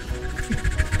god.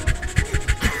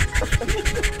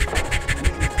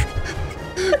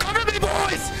 Cover me,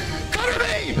 boys! Cover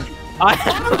me! I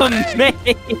have a maze.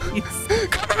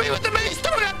 Cover me with the mace!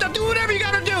 Don't have to do whatever you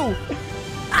gotta do!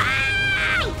 Ah!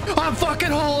 I'm fucking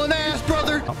hauling ass,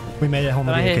 brother! Oh, we made it home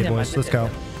with the AK, boys. Let's go.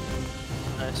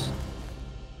 Nice.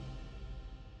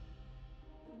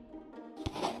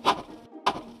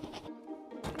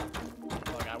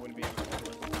 Like, I wouldn't be able to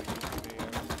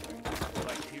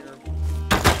like here.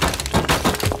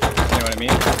 You know what I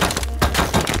mean?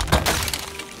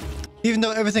 Even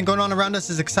though everything going on around us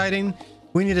is exciting,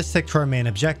 we need to stick to our main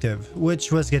objective,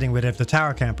 which was getting rid of the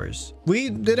tower campers.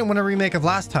 We didn't want a remake of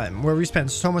last time, where we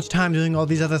spent so much time doing all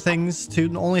these other things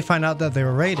to only find out that they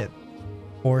were raided.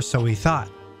 Or so we thought.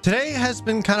 Today has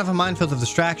been kind of a minefield of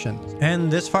distractions,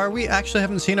 and this far we actually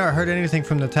haven't seen or heard anything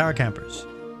from the tower campers,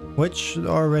 which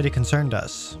already concerned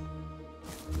us.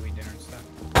 Dinner and stuff.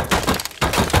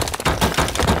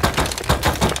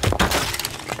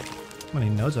 How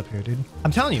many nodes up here, dude?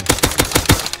 I'm telling you,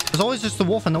 there's always just the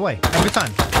wolf in the way. Every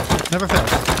time. Never fails.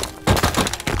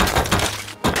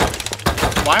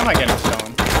 Why am I getting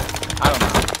stoned? I don't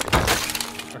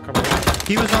know.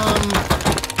 He was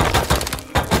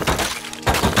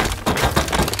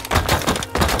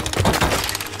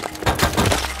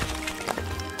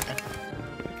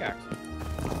Pickaxe.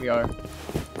 We are.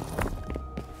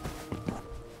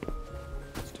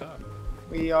 It's tough.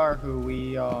 We are who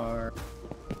we are.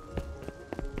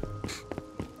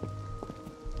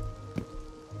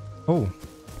 Oh.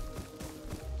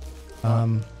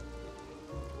 I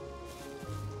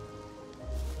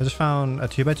just found a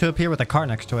 2x2 up here with a car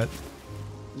next to it.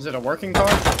 Is it a working car?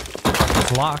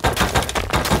 It's locked. What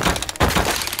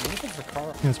is the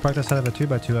car? It's parked outside of a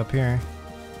 2x2 up here.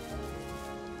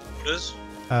 What is?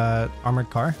 Armored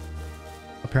car.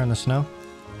 Up here in the snow.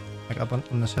 Like up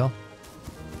on this hill.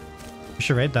 We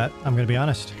should raid that. I'm gonna be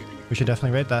honest. We should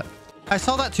definitely raid that. I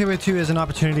saw that 2x2 as an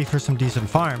opportunity for some decent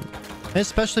farm.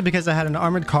 Especially because I had an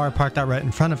armored car parked out right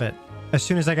in front of it. As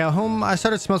soon as I got home, I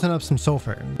started smelting up some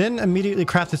sulfur, then immediately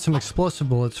crafted some explosive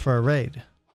bullets for a raid.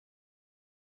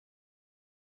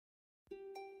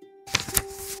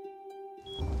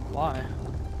 Why?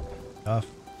 Tough.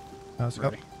 Let's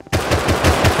go.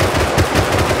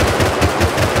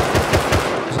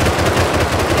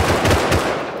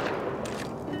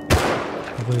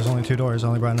 Hopefully there's only 2 doors. I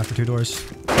only brought enough for 2 doors.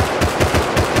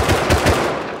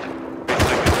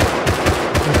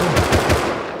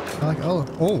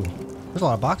 Oh, there's a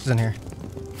lot of boxes in here.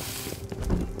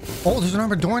 Oh, there's an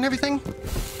armored door and everything?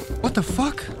 What the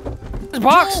fuck? This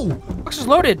box! No! Box is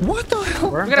loaded! What the hell?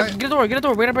 We gotta get a door, get a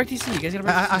door. We gotta break TC. You guys gotta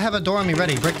break TC. I have a door on me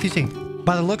ready. Break TC.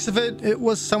 By the looks of it, it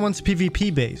was someone's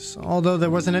PvP base. Although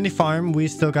there wasn't any farm, we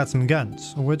still got some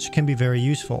guns, which can be very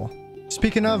useful.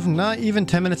 Speaking of, not even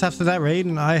 10 minutes after that raid,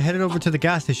 I headed over to the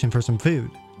gas station for some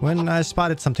food, when I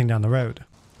spotted something down the road.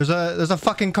 There's a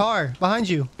fucking car behind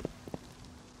you.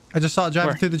 I just saw it driving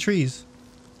Where? through the trees.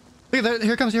 Look at that.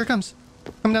 Here it comes. Here it comes.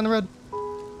 Coming down the road.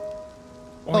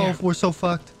 Oh, yeah. we're so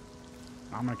fucked.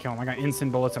 I'm gonna kill him. I got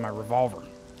instant bullets in my revolver.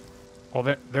 Oh,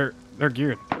 they're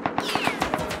geared.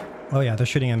 Oh yeah, they're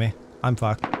shooting at me. I'm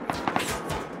fucked.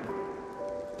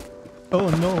 Oh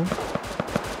no.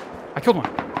 I killed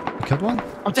one. You killed one?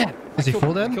 I'm dead. Is he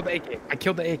full dead? I killed the AK. I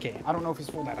killed the AK. I don't know if he's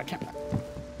full dead. I can't.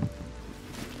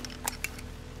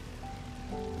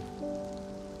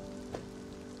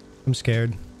 I'm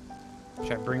scared.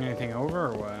 Should I bring anything over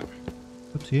or what?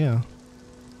 Up to you.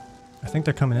 I think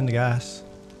they're coming into gas.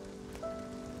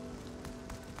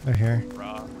 They're here.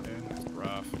 Rough, dude. That's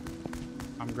rough.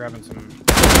 I'm grabbing some.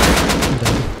 I'm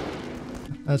dead.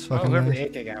 That's Oh, fucking whoever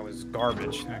nice. the AK guy was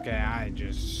garbage. Okay, I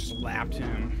just slapped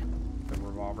him with the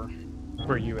revolver.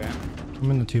 Where are you at?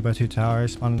 I'm in the 2x2 tower. I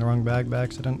spawned in the wrong bag by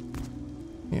accident.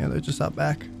 Yeah, they're just out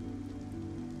back.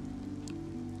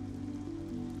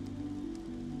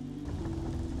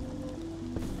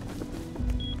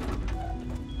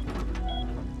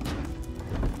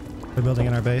 They're building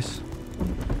in our base.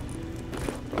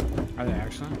 Are they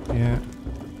actually? Yeah.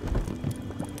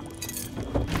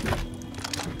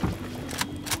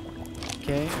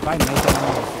 Okay, if I make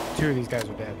it, two of these guys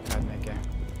are dead. If I make it.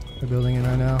 They're building in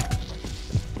right now.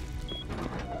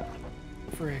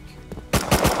 Frick.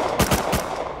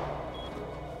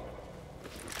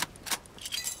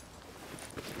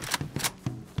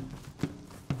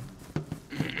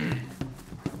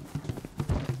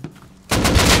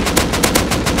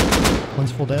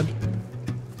 One's full dead.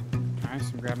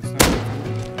 Nice, I'm grabbing stuff.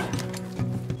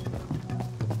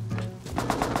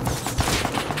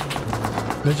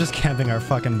 They're just camping our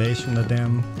fucking base from the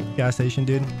damn gas station,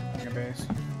 dude. Like a base.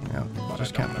 Yeah, But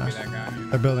just I don't camping want us. to be that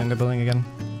guy. They're building again.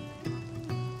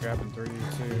 Grabbing 3, 2,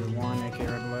 1, AK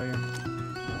right below you.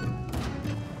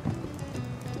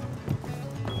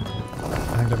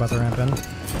 I think they're about to ramp in.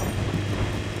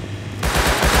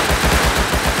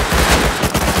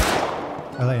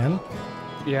 Are they in?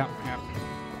 Yeah, yeah.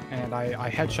 And I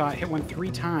headshot, hit one 3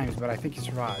 times, but I think he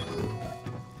survived.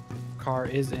 Car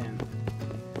is in.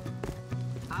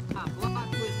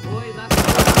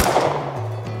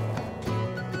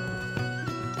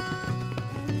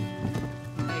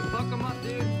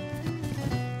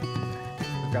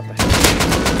 Got the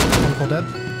head. One full dead.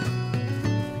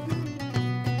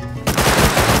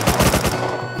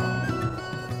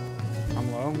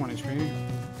 I'm low, 1 HP.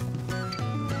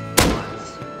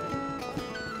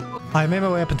 I made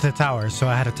my way up into the tower, so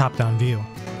I had a top-down view.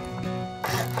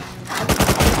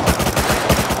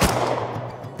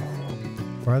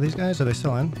 Where are these guys? Are they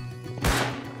still in?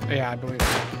 Yeah, I believe so.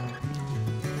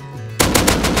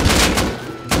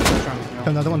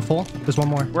 Another one full. There's one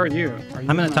more. Where are you? Are you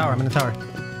I'm in a tower. I'm in a tower.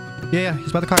 Yeah,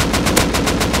 he's by the car.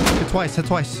 Hit twice. Hit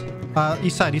twice.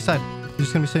 East side. He's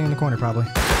just gonna be sitting in the corner probably.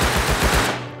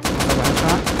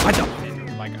 I don't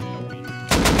like a no.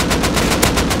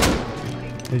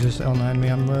 They just L9 me.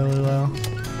 I'm really low.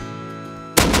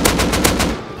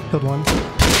 Killed one.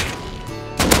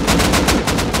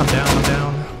 I'm down.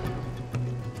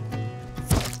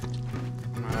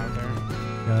 I'm not out there.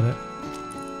 Got it.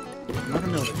 I'm not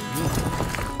gonna be able to do it.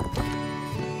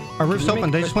 Our roof's Can you open.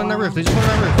 make They just went in the our roof. They just went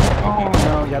in our roof. Oh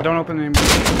no, yeah, don't open anymore.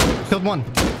 Killed one.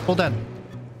 Full dead.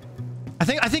 I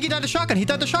think he died the shotgun. He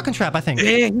died the shotgun trap, I think.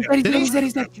 Yeah, he's Did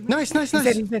he? dead. Nice. He's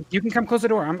dead. You can come close the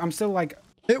door. I'm still like.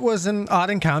 It was an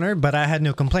odd encounter, but I had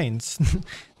no complaints.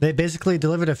 They basically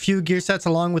delivered a few gear sets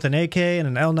along with an AK and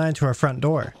an L9 to our front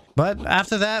door. But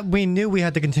after that, we knew we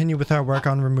had to continue with our work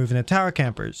on removing the tower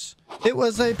campers. It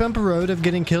was a bumper road of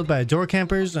getting killed by door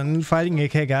campers and fighting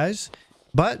AK guys,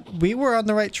 but we were on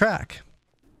the right track.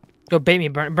 Go bait me,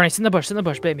 BernE. Sit in the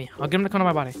bush, bait me. I'll get him to come to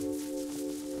my body.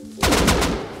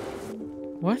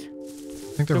 What? I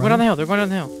think They're going down the hill.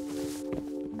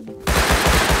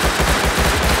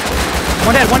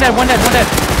 One dead.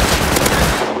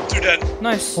 2 dead.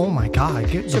 Nice. Oh my god,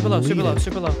 get Super low.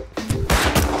 deleted.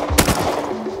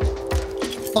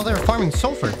 Oh, they were farming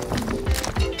sulfur.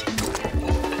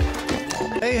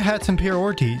 They had some pure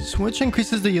Ortiz, which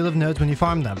increases the yield of nodes when you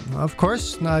farm them. Of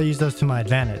course, I use those to my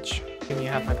advantage. Give me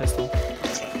half my pistol.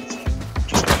 Just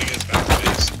want to get back to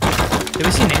base. Did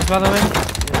we see names, by the way?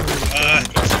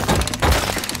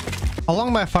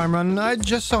 Along my farm run, I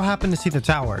just so happened to see the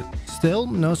tower. Still,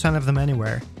 no sign of them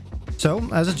anywhere. So,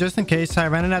 as a just in case, I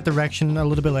ran in that direction a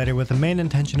little bit later with the main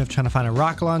intention of trying to find a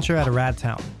rocket launcher at a rad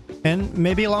town. And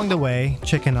maybe along the way,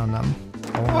 chicken on them.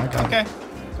 Oh my god. Okay.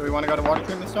 Do we want to go to water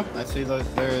treatment still? I see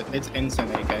it's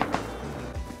instant AK.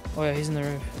 Oh yeah, he's in the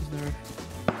roof.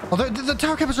 Oh, the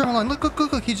tower campers are online.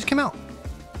 Look, he just came out.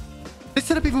 They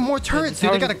set up even more turrets,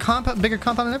 dude. They got a bigger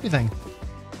compound and everything.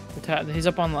 The He's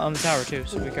up on the tower too,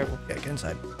 so be careful. Yeah, get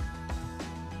inside.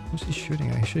 Who's he shooting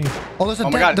at? He's shooting. Oh, there's a Oh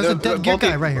my dead, God, there's a dead gear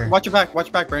guy right here. Watch your back,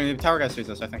 BernE. The tower guy sees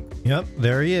us, I think. Yep,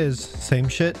 there he is. Same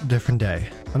shit, different day.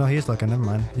 Oh no, he's looking. Never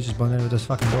mind. He's just blending in with this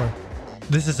fucking door.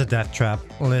 This is a death trap.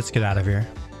 Let's get out of here.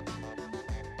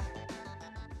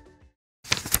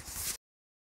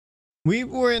 We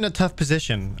were in a tough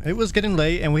position. It was getting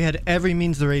late and we had every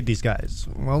means to raid these guys.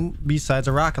 Well, besides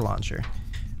a rocket launcher.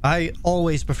 I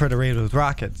always prefer to raid with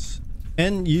rockets.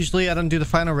 And usually I don't do the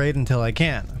final raid until I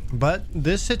can. But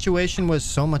this situation was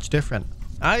so much different.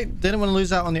 I didn't want to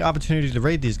lose out on the opportunity to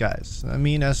raid these guys. I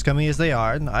mean, as scummy as they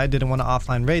are, I didn't want to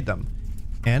offline raid them.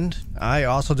 And I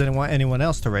also didn't want anyone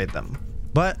else to raid them.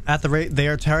 But at the rate they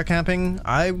are terror camping,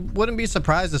 I wouldn't be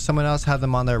surprised if someone else had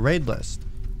them on their raid list.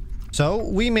 So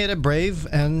we made a brave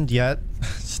and yet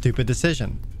stupid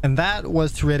decision. And that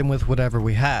was to raid them with whatever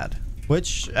we had.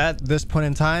 Which at this point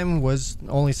in time was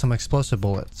only some explosive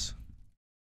bullets.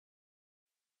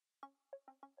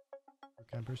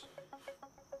 Campers.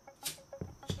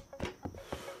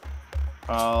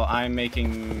 Well, I'm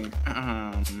making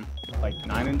like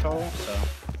 9 in total, so.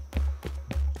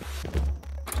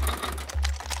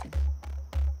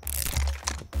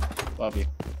 Love you.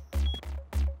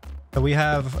 So we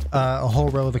have a whole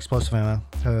row of explosive ammo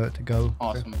to go.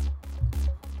 Awesome.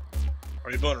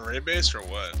 Are you building a raid base or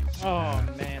what? Oh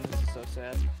man, this is so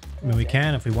sad. I mean, we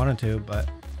can if we wanted to, but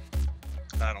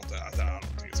I don't think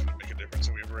it's gonna make a difference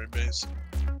if we have a raid base.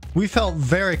 we felt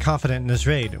very confident in this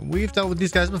raid. We've dealt with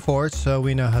these guys before, so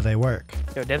we know how they work.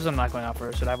 Yo, Devs, I'm not going out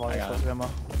first, so I have all the explosive ammo.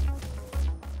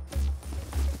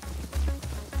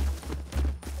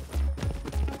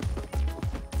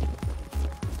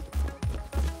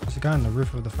 There's a guy on the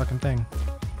roof of the fucking thing.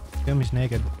 He's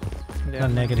naked. Yeah,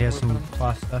 Not naked, he has some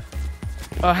cloth stuff.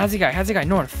 Oh, how's the guy?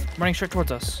 North, running straight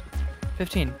towards us.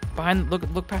 15. Behind,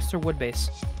 look past their wood base.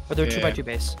 Or their 2x2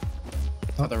 base.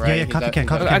 Oh, the yeah, right, yeah, he's coffee at- can, he's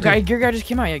coffee at- can. Gear guy just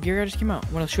came out. Yeah, gear guy just came out.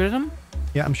 Wanna shoot at him?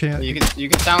 Yeah, I'm shooting. You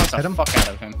can silence the Hit him. fuck out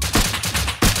of him.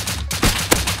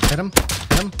 Hit him.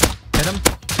 Hit him. Hit him.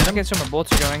 Hit I him. can see where my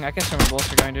bullets are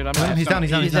going. dude. I'm He's down,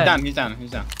 he's down, He's he's down.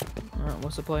 He's down. Alright,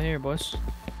 what's the play here, boys?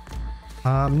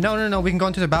 No. We can go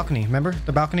into the balcony. Remember?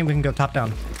 The balcony, we can go top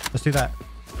down. Let's do that.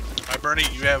 BernE,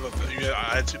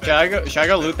 I had 2 Should I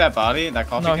go loot that body? That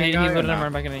coffee No, can he guy, or looted him no?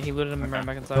 right back in. He looted him and ran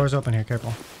back inside. Door's open here,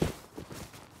 careful.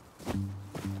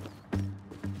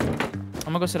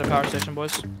 I'm gonna go to the power station,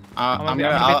 boys. I'll be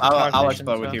at the power station,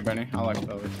 explode with so. you, BernE. I'll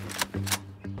explode with you.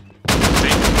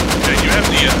 Jay, you have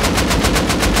the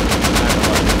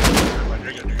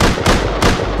you're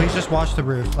good. Please just watch the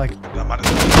roof. Like, I might as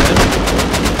well.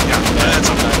 Yeah, that's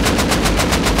okay.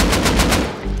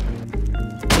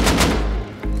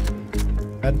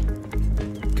 bed.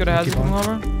 Could have Keep had going.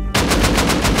 over. I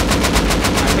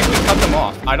think we cut them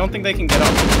off. I don't think they can get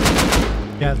up.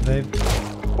 Yeah, they.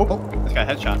 Oh, this guy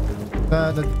headshot.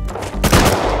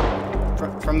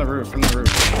 From the roof.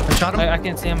 I shot him. I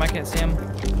can't see him.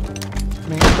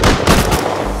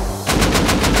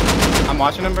 I'm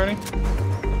watching him, BernE.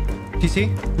 TC?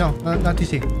 No, not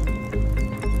TC.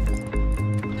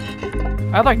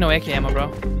 I have like no AK ammo, bro.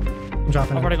 I'm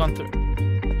dropping I've in. already gone through.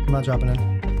 I'm not dropping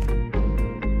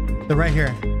in. They're right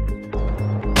here.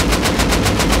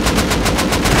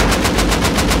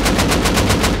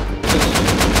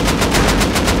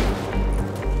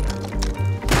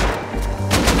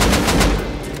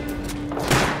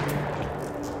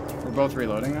 We're both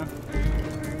reloading now.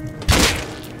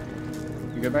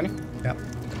 You good, BernE? Yep.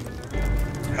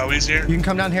 How easy here? You can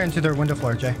come down here into their window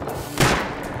floor, Jay.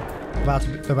 They're about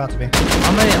to be.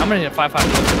 I'm gonna need a 5-5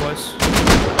 delivery, boys.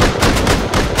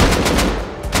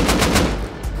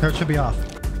 Kurt should be off.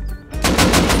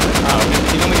 Oh,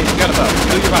 he's got a bow.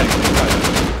 Loot your body.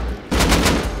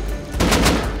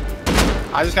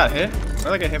 I just got hit. Where did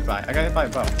I get hit by? I got hit by a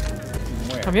bow.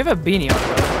 Where? Tom, you have a beanie on,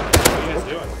 bro.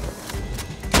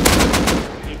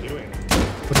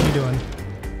 What are you doing?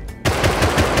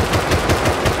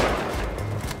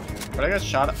 But I got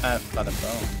shot at by the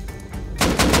bow.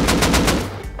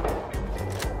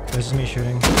 This is me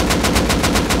shooting.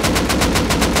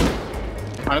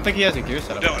 I don't think he has a gear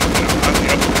setup. No,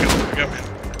 go, man.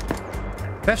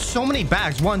 They have so many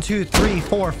bags. 1, 2, 3,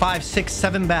 4, 5, 6,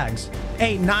 7 bags.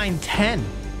 8, 9, 10.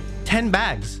 10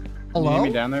 bags. You Hello? need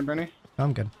me down there, BernE?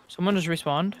 I'm good. Someone just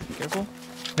respawned. Be careful.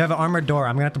 They have an armored door.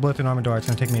 I'm gonna have to blow through an armored door. It's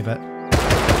gonna take me a bit.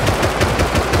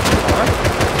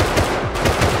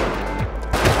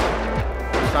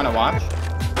 Trying to watch.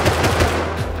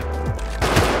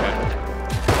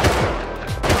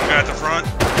 Guy at the front.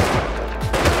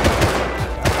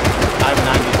 I have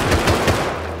 90.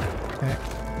 Okay,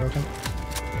 broken.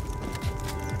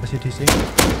 I see TC.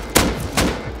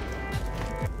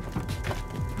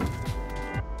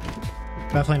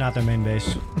 Definitely not their main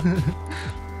base.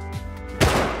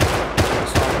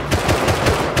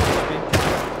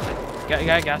 Guy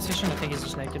at gas station. I think he's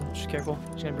just naked. Just careful.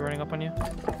 He's gonna be running up on you.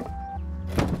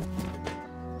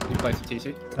 You play some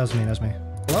TC? That was me. That was me.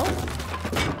 Hello?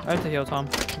 I have to heal Tom.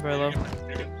 I'm very low.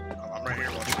 You're good. I'm right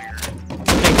here watching here.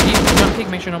 Hey, can you jump peek?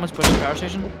 Make sure no one's pushing the power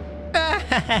station.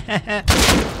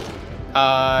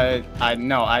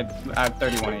 No, I have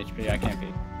 31 HP. I can't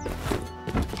beat.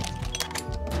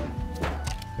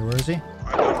 Hey, where is he?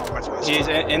 He's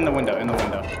in the window. In the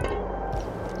window.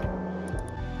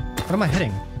 What am I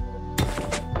hitting?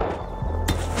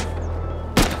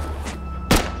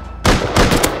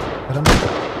 Hit him.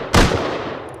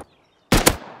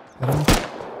 Hit him.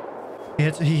 He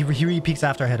hits. He re-peeks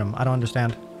after I hit him. I don't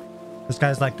understand. This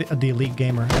guy's like the elite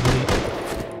gamer. Elite.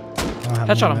 I don't have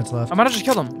Headshot any him. meds left. I might have just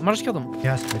killed him. He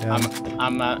has to be dead.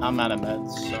 I'm out of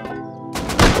meds. So.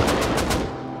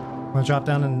 Wanna drop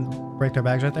down and break their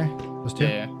bags right there? Those two?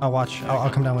 Yeah. I'll watch. I'll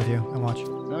come down with you and watch.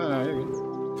 No, you're good.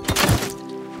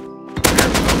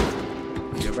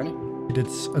 You ready? He did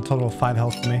a total of 5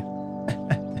 health to me.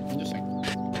 Interesting.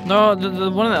 No, the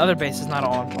one in the other base is not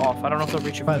off. I don't know if they'll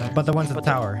reach you from there. But the ones at the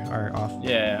tower are off.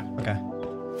 Yeah. Okay.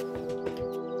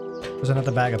 There's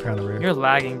another bag up here on the roof. You're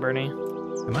lagging, Bernie.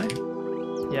 Am I?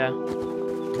 Yeah.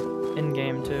 In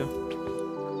game too.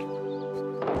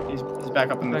 He's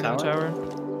back up in the Back tower. in the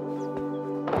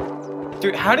tower.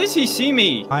 Dude, how does he see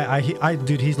me?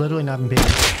 Dude, he's literally not even peeking.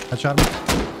 I shot him.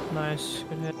 Nice.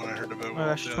 Good hit. When I heard the boat, Oh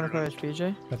gosh, 25 HP,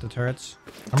 Jay. Got the turrets.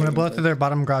 I'm gonna blow through their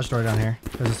bottom garage door down here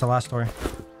because it's the last door.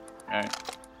 Alright.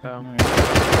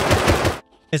 Oh.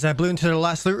 As I blew into the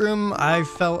last loot room, I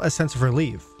felt a sense of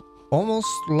relief, almost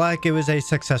like it was a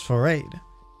successful raid.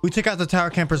 We took out the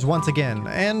tower campers once again,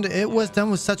 and it was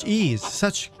done with such ease,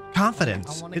 such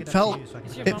confidence. It felt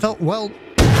well.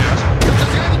 There's a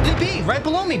guy with DP right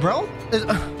below me, bro.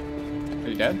 Are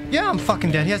you dead? Yeah, I'm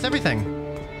fucking dead. He has everything.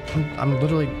 I'm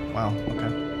literally. Wow. Okay.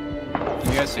 Can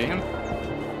you guys see him?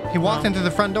 He walked into the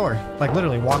front door, like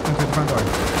literally walked into the front door.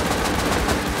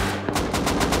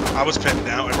 I was pinned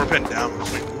down, and we're pinned down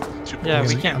between two Yeah, we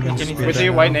points. can't peek anything. Was he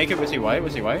white naked? Was he white?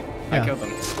 Was he white? Yeah. I killed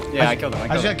him. Yeah, I killed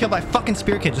him. I just got killed by fucking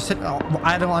spear kid. Just sit. Oh,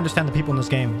 I don't understand the people in this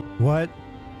game. What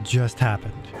just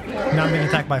happened? Now I'm being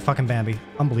attacked by fucking Bambi.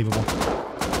 Unbelievable.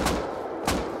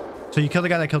 So you killed the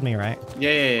guy that killed me, right?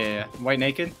 Yeah. White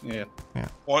naked? Yeah.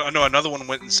 Well, no, another one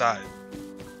went inside.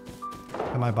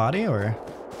 In my body or?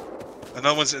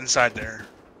 Another one's inside there.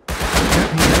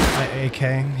 My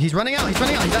AK. He's running out. He's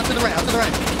out to the right.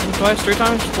 Twice, 3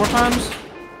 times, 4 times.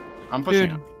 I'm pushing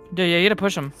Dude. him. Yeah, you gotta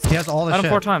push him. He has all the I had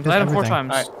shit. him 4 times. He has I had him 4 everything.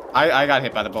 times. Alright, I got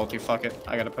hit by the bolt. You fuck it.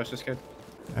 I gotta push this kid.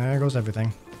 There goes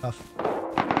everything. Tough.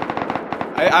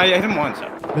 I hit him once.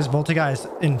 This Volty guy is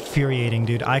infuriating,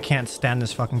 dude. I can't stand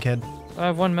this fucking kid. I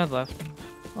have 1 med left.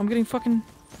 I'm getting fucking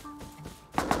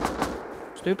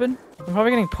stupid. I'm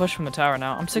probably getting pushed from the tower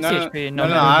now. I'm 60 HP. No,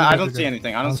 I don't see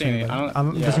anything. I don't see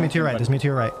anything. There's me to your right. There's me to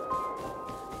your right.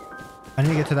 I need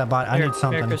to get to that bot. I need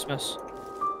something. Merry Christmas.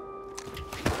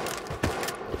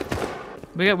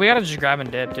 We gotta just grab and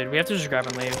dip, dude. We have to just grab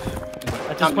and leave.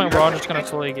 At this point, we're all just gonna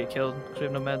slowly get killed because we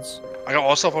have no meds. I got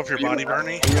all stuff off your body,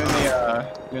 Bernie.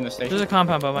 You in the station? There's a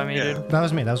compound bow by me, dude. That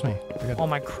was me. You're good. Oh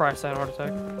my Christ, I had a heart attack.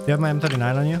 Do you have my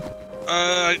M39 on you?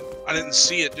 I didn't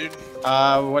see it, dude.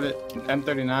 What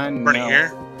M39? Bernie no. here.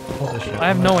 Hold this shit. I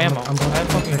have no ammo. I'm going I have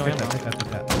fucking no take that. ammo. Take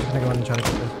that. I'm just gonna go in and try to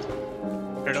get this.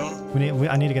 You're doing?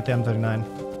 I need to get the M39.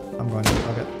 I'm going in.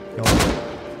 I'll get killed.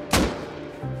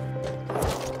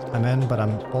 I'm in, but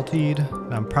I'm ultied,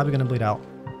 and I'm probably gonna bleed out.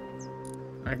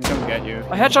 I can come get you.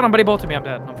 I headshot him, but he bolted me. I'm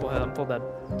dead. I'm full dead.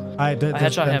 The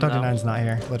headshot him, M39's not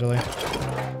here, literally.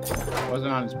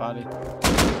 Wasn't on his body.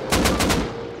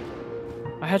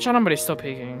 I headshot him, but he's still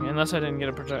peeking. Unless I didn't get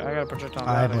a project. I got a projectile.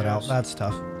 I bleed out. That's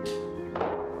tough.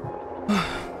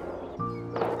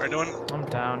 Are you doing? I'm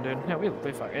down, dude. Yeah,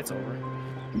 we fuck. It's over.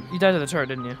 You died to the turret,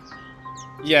 didn't you?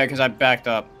 Yeah, because I backed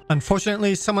up.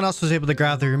 Unfortunately, someone else was able to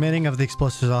grab the remaining of the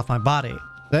explosives off my body.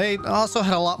 They also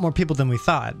had a lot more people than we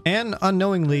thought, and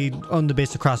unknowingly owned the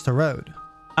base across the road.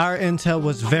 Our intel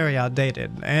was very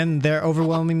outdated, and their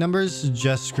overwhelming numbers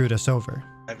just screwed us over.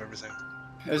 I have everything.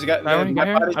 There's a guy. I don't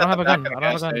have a gun.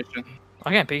 I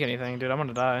I can't peek anything, dude. I'm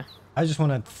gonna die. I just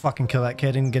want to fucking kill that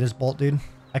kid and get his bolt, dude.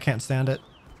 I can't stand it.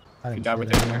 You died with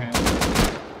it in your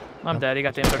hand. I'm dead. He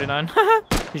got the M39.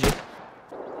 GG.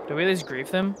 Did we at least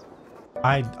grief them?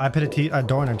 I put a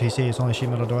door in our TC. It's only sheet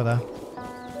metal door though.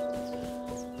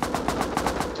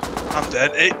 I'm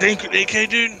dead. Thank you, AK,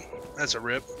 dude. That's a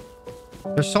rip.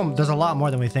 There's a lot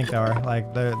more than we think there are.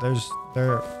 Like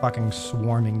they're fucking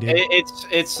swarming, dude.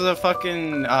 It's the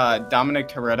fucking Dominic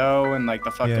Toretto and like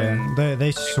the fucking. Yeah,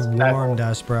 they swarmed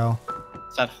us, bro.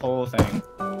 It's that whole thing.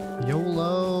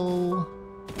 YOLO.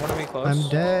 Want to be close? I'm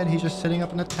dead. He's just sitting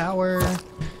up in a tower.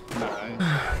 Nice.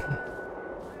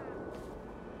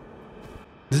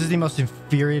 This is the most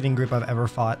infuriating group I've ever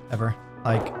fought, ever.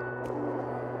 Like,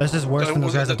 this is worse than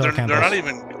those guys at Door Campus. They're not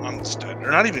even.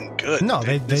 They're not even good. No,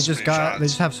 they just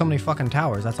have so many fucking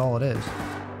towers. That's all it is.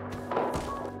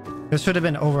 This should have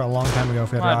been over a long time ago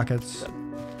if we had rockets.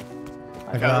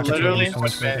 Like, Literally, it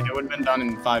would have been done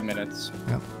in 5 minutes.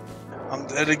 Yep. I'm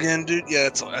dead again, dude. Yeah,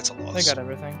 that's a loss. They got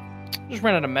everything. Just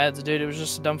ran out of meds, dude. It was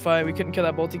just a dumb fight. We couldn't kill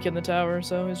that bolty kid in the tower,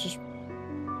 so it's just.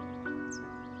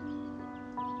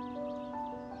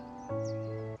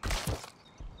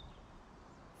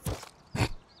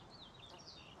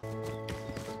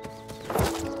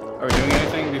 Are we doing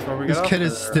anything before we go? This kid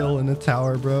is still in the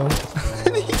tower, bro.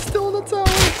 He's still in the tower.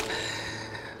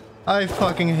 I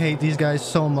fucking hate these guys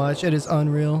so much. It is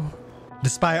unreal.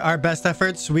 Despite our best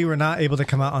efforts, we were not able to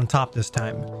come out on top this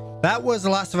time. That was the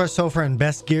last of our Sofer and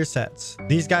best gear sets.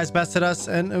 These guys bested us,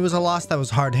 and it was a loss that was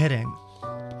hard hitting.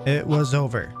 It was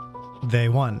over. They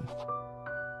won.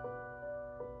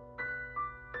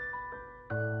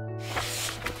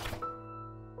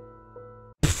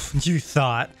 You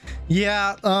thought.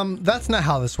 Yeah, that's not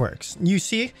how this works. You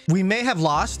see, we may have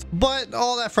lost, but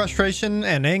all that frustration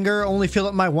and anger only fuel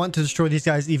up my want to destroy these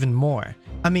guys even more.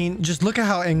 I mean, just look at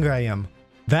how angry I am.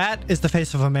 That is the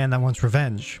face of a man that wants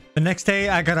revenge. The next day,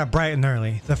 I got up bright and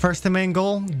early. The first and main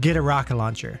goal, get a rocket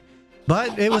launcher.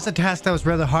 But it was a task that was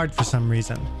rather hard for some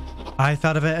reason. I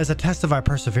thought of it as a test of our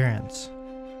perseverance.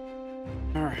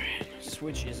 Alright,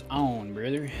 switch is on,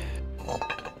 brother.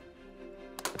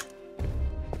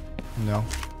 No.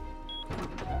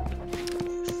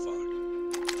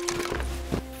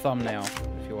 Thumbnail,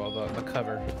 if you will, the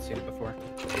cover. I've seen it before.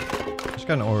 Just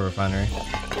got an ore refinery.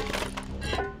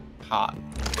 Hot.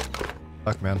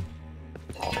 Fuck, man.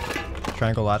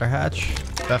 Triangle ladder hatch.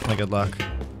 Definitely good luck.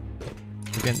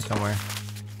 We're getting somewhere.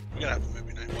 We're gonna have a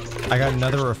movie night one. I got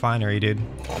another refinery, dude.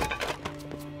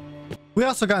 We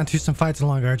also got into some fights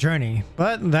along our journey,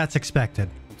 but that's expected.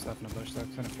 Stuff in the bush, so I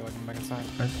kind of feel like I'm back inside.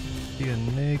 I see a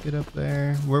naked up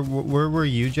there. Where were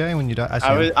you, Jay, when you died?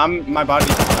 My body.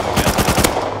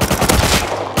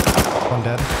 One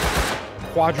dead.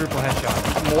 Quadruple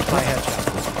headshot. Multi-headshot.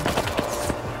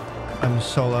 I'm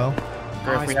solo.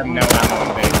 Griff, we have no ammo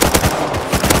in base.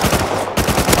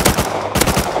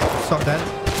 So dead.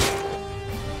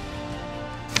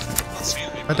 Let's see it.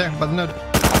 Right there, by the node.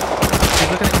 He's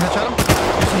looking at you, headshot him.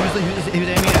 He was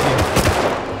aiming at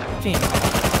you. 15.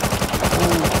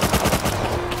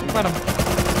 Got him.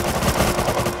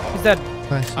 He's dead.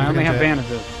 Nice. I only have Jay.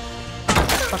 bandages.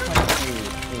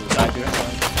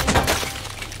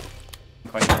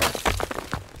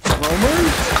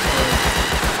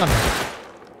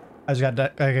 I just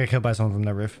got killed by someone from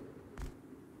that roof.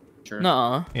 Sure.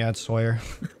 Nuh-uh. Yeah, it's Sawyer.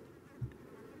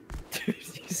 Dude,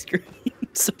 he screamed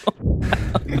so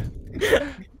loud.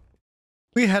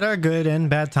 We had our good and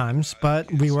bad times,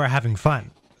 but we were having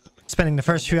fun. Spending the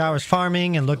first few hours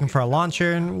farming and looking for a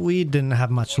launcher, and we didn't have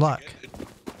much luck.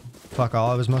 Fuck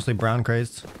all, it was mostly brown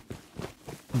crates.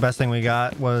 The best thing we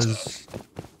got was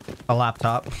a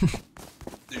laptop.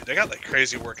 Dude, they got like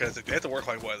crazy work ethic. They have to work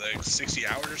like what, like 60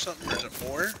 hours or something, or is it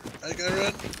more? I think I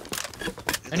read.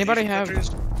 Anybody have?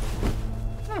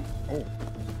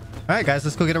 Alright guys,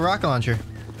 let's go get a rocket launcher.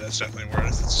 That's definitely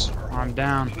worth it. It's I'm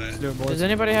down. Let's do it, boys. Does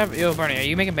anybody have? Yo, BernE, are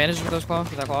you making bandages with those cloth?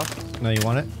 With that cloth? No, you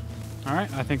want it?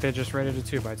 Alright, I think they just rated a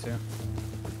 2x2.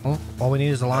 Well, all we need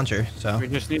is a launcher, so. We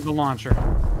just need the launcher.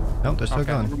 Nope, they're still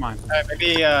Okay, going. never mind.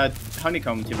 Maybe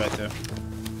honeycomb 2x2.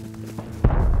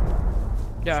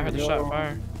 Yeah, I heard the shot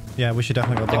fire. Yeah, we should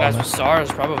definitely go The below guys with this.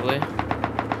 SARS, probably.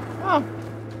 Oh.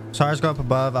 SARS go up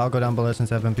above, I'll go down below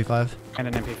since I have MP5. And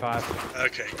an MP5.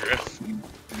 okay, Griff.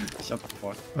 Shut the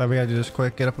fuck. Right, we gotta do this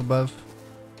quick, get up above.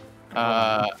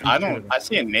 I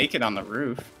see a naked on the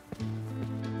roof.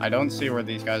 I don't see where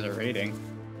these guys are raiding.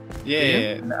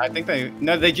 Yeah, I think they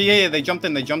jumped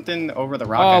in over the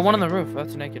rock. Oh, one on the roof.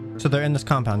 That's naked. So they're in this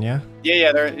compound, yeah?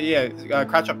 Yeah,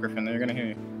 crouch up, Griffin. They're gonna hear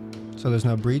you. So there's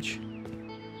no breach?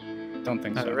 Don't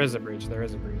think No, so. there is a breach. There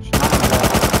is a breach.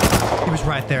 He was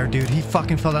right there, dude. He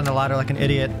fucking fell down the ladder like an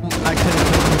idiot. I couldn't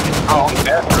kill him. Oh, I'm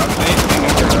dead, bro. They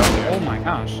Oh knew my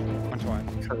gosh. Went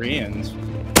twice. Koreans.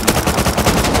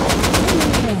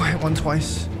 Oh, I hit one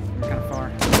twice. We're kind of far.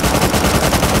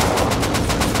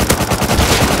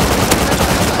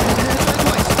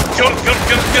 Kill him.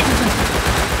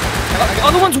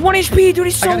 Other one's 1 HP, dude.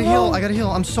 He's so I gotta low. heal.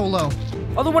 I'm so low.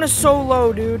 Other one is so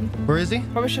low, dude. Where is he?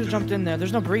 Probably should have jumped in there.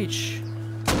 There's no breach.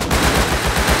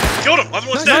 Killed him. Other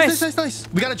one's Nice, dead. nice.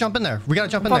 We gotta jump in there. We gotta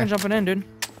jump in I'm fucking there. jumping in, dude.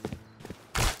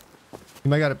 You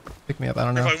might gotta pick me up. I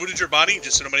don't know. If I looted your body,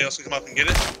 just so nobody else can come up and get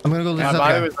it. I'm gonna go lose My that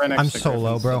body guy. was right next I'm to so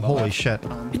low, Griffin's, bro. so Holy that- shit.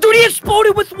 Dude, he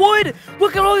exploded with wood.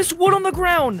 Look at all this wood on the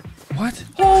ground. What?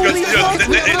 Holy They fuck.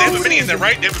 have a mini in there,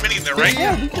 right? They have a mini in there, right?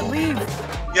 Yeah, we can leave.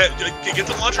 Yeah, get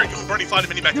the launcher and you and Bernie fly the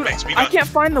mini back to base. Be I done. can't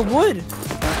find the wood.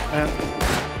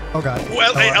 Oh god.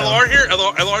 Well, hey, LR here.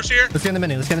 LR's here. Let's get in the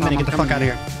mini. Let's get in the mini. Get the fuck out of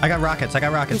here. I got rockets.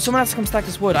 Dude, someone has to come stack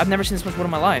this wood. I've never seen this much wood in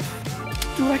my life.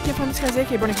 Dude, I can't find this guy's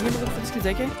AK. Bernie, can you look for this guy's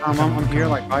AK? I'm here,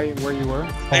 like by where you were.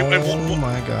 Hey, Oh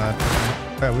my god.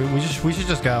 Alright, we should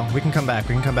just go. We can come back.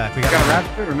 We can come back. We You got got a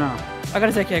rat food or no? I got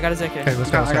his AK. Okay, let's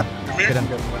go. Let's go. Come here. Get in. I'm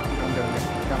good.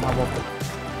 Got my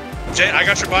wolf. Jay, I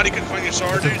got your body. Couldn't find your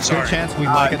sword, dude. Good Sorry. chance we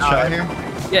might get shot here.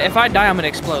 Yeah, if I die, I'm gonna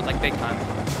explode like big time.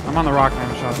 I'm on the rock,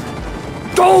 man. Shot at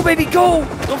me. Go, baby, go!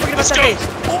 Don't forget about Let's that go. base.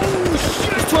 Oh shit!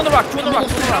 There's two on the rock.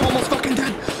 I'm almost fucking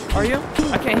dead. Are you?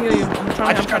 I can't heal you. I'm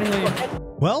trying to heal you.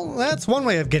 Well, that's one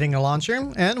way of getting a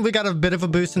launcher, and we got a bit of a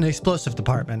boost in the explosive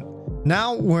department.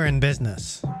 Now we're in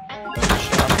business.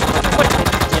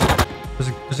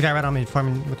 There's a guy right on me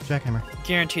farming with the jackhammer.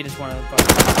 Guaranteed it's one of the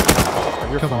bugs.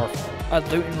 You're Come far. on.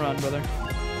 Loot and run, brother.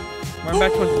 Run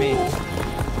back towards me.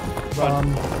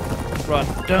 Run. Run.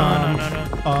 No.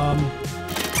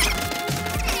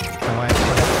 Oh, wait.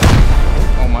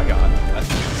 Oh my god. That's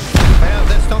Yeah,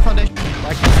 that stone foundation.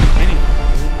 I can't see any.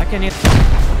 I can't even.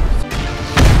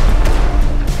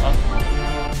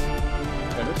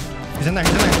 there it is. He's in there.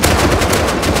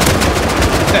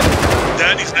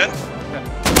 Dead. He's dead.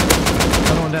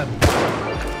 Another one dead.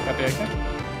 Got the AK?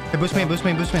 Hey, boost me,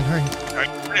 hurry. Alright,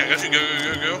 I got you.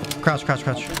 Go. Crouch.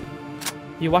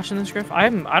 You watching this, Griff? I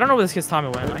don't know where this kid's Tommy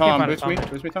went. I Hold can't on, find boost me, Tommy.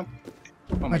 boost me, Tom.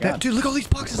 Oh my Right there. god. Dude, look at all these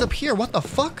boxes up here. What the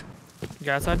fuck? You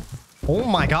got outside? Oh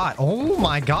my god.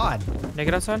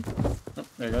 Naked outside? Oh,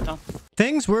 there you go, Tom.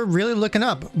 Things were really looking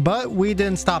up, but we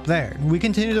didn't stop there. We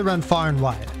continued to run far and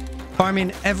wide,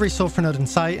 farming every sulfur node in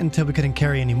sight until we couldn't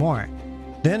carry any more.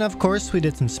 Then, of course, we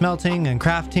did some smelting and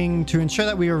crafting to ensure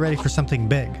that we were ready for something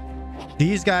big.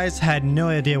 These guys had no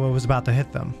idea what was about to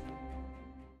hit them.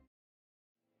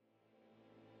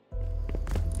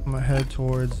 I'm gonna head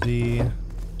towards the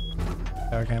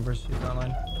tower campers. He's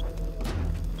online.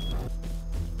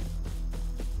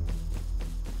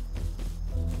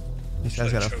 These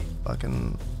guys got a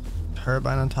fucking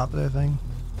turbine on top of their thing.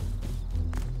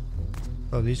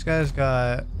 Oh, these guys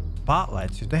got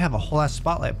spotlights. Dude, they have a whole ass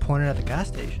spotlight pointed at the gas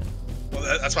station. Well,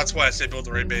 that's why I say build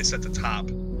the raid base at the top,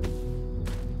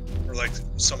 or like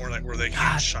somewhere like where they can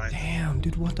God shine. damn,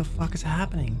 dude, what the fuck is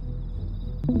happening?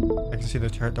 I can see the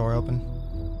turret door open.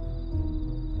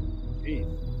 Jeez,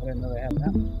 I didn't know they had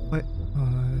that. Wait, oh,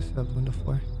 no, this is the window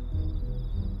floor.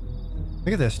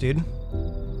 Look at this, dude.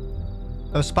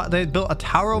 They built a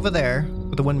tower over there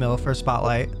with a windmill for a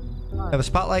spotlight. They have a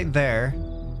spotlight there.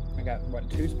 I got what,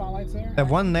 2 spotlights there? They have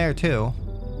one there too.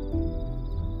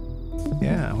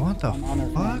 Yeah, what the On their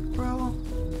fuck, bro?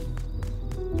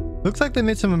 Looks like they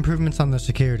made some improvements on the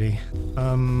security.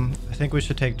 I think we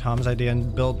should take Tom's idea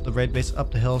and build the raid base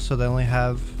up the hill so they only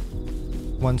have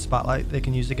one spotlight they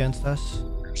can use against us.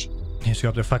 You just go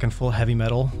up there fucking full heavy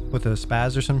metal with a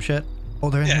spaz or some shit. Oh,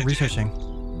 they're in here researching.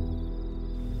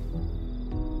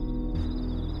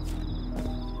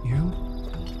 You?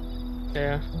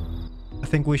 Yeah. I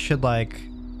think we should like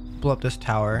blow up this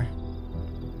tower.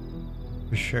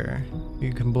 For sure.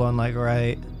 You can blow in like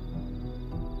right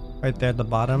there at the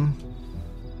bottom.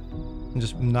 And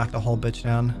just knock the whole bitch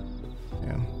down.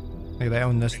 Yeah. Maybe they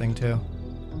own this thing too.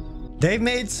 They've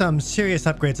made some serious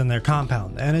upgrades in their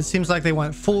compound, and it seems like they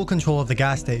want full control of the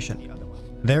gas station.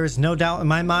 There is no doubt in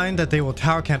my mind that they will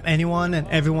tower camp anyone and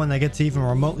everyone that gets even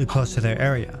remotely close to their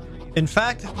area. In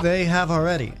fact, they have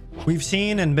already. We've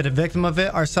seen and been a victim of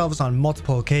it ourselves on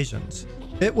multiple occasions.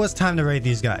 It was time to raid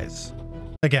these guys.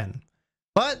 Again.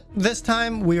 But this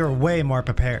time we are way more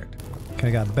prepared. Okay,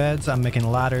 I got beds, I'm making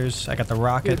ladders, I got the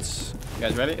rockets. You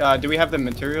guys ready? Do we have the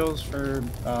materials for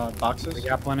boxes? We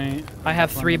got plenty. I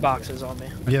have 3 boxes on me.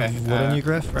 You have Okay, wood on you,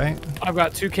 Griff, right? I've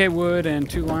got 2K wood and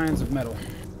 2 lines of metal.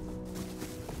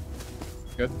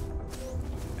 Good.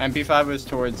 And P5 was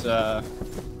towards their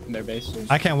base.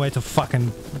 I can't wait to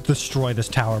fucking destroy this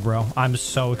tower, bro. I'm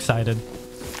so excited.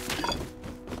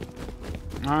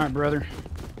 Alright, brother.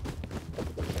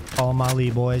 All my Lee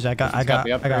boys. I got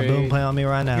the upgrade. boom play on me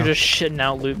right now. You're just shitting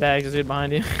out loot bags, dude,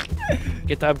 behind you.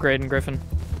 Get the upgrade in Griffin.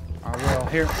 I will.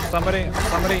 Here, somebody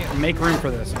make room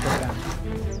for this. Put it down.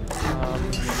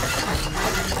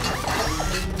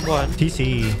 What?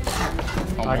 TC.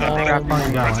 Oh I my got god. the crap.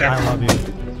 Fucking God, I love you.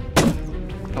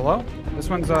 Hello? This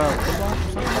one's wood block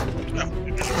or something? No,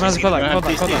 you're just Come on, CC. cold luck, Yeah, cold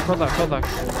luck, cold TC. luck, cold luck, cold luck.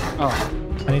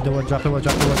 Oh. I need the wood. Drop the wood.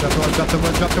 Drop the wood. Drop the wood. Drop the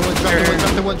wood. Drop the wood. Drop the wood.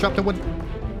 Drop the wood. Drop the wood.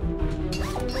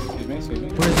 Excuse me, excuse me.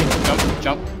 Where is he?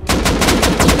 Jump.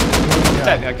 He's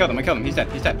dead. I killed him. He's dead.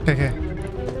 Okay, okay.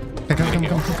 Okay,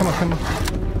 come on.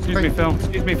 Excuse me, Phil.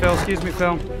 Excuse me, Phil. Excuse me,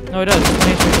 Phil. No, it does.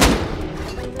 20 HP.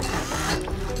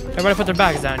 Everybody put their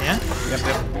bags down, yeah? Yep.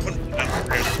 Open. No,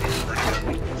 great.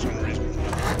 For some reason.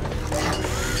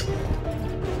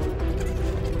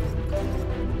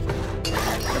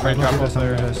 Everybody drop off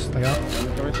There their it is. I got it.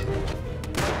 inventories.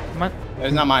 Come on.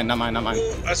 It's not mine. Ooh, I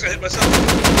just got hit myself.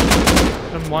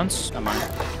 Hit him once. Not mine.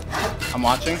 I'm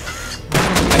watching.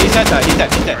 He's dead.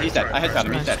 He's dead. I hit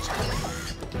him. He's dead.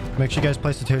 Make sure you guys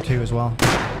place the tier 2 as well.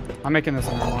 I'm making this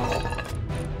one. Oh,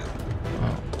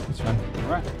 that's fine.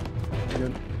 Alright.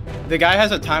 Good. The guy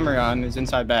has a timer on his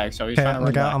inside bag, so he's Okay, trying to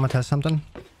run back. I'm gonna test something.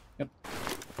 Yep.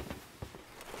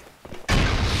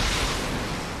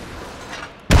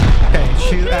 Okay,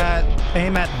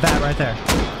 aim at that right there.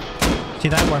 See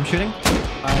that where I'm shooting?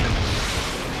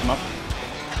 I'm up.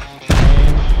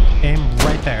 Aim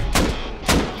right there.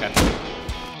 Okay.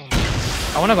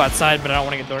 I want to go outside, but I don't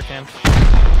want to get door camped.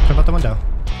 Jump out the window.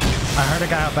 I heard a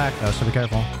guy out back though, so be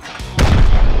careful.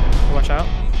 Watch out.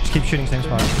 Just keep shooting same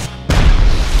spot.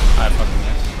 I fucking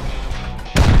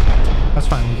missed. That's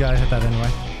fine, you gotta hit that anyway.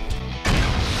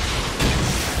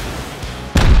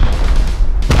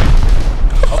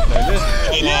 Oh, there it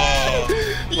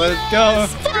is. Let's go.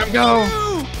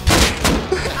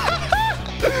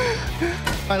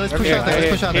 Alright, let's push out there.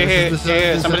 Let's push out there. This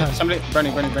is the time. Somebody,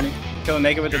 BernE. Kill him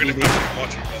naked with the You're DB. gonna be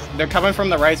watching, brother. They're coming from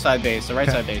the right side base. The right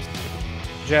Okay. side base.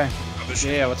 Jay, Oh, this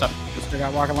shit. Yeah, what's up? we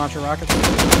got rocket launcher rockets.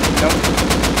 Nope.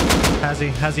 Has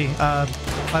he?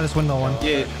 By this windmill one.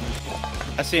 Yeah.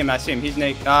 I see him. He's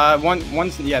naked.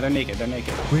 One's, yeah, they're naked.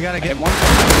 We gotta I get hit one.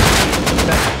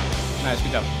 that. Nice,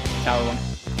 good job. Tower one.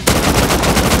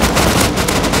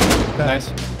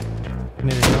 Nice.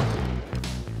 Need to heal.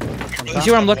 You see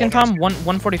where I'm looking, Tom?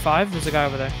 145. There's a guy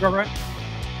over there. You're right.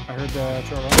 I heard the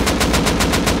trail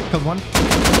right. Killed one.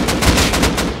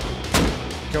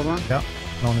 Killed one. Yep. I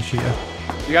don't want to shoot you.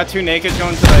 You got two naked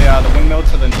going to the windmill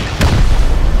to the.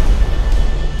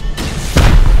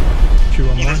 Shoot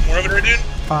one more. More of it, right, dude?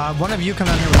 One of you come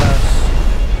down here with us.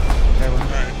 Okay, one.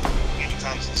 Alright.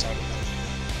 Tom's inside of that.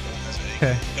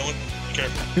 Okay. No one. Be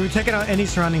careful. We were taking out any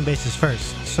surrounding bases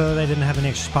first, so they didn't have any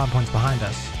extra spawn points behind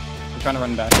us. I'm trying to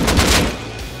run back.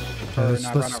 So Or let's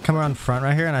not run up. come around front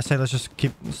right here, and I say let's just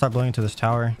start blowing into this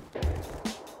tower.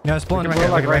 Yeah, it's blowing We right can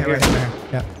here, blow, like, right here.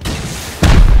 Yeah.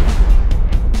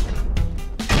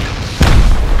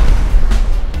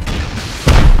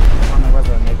 On the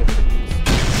weather, naked to the east.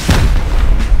 I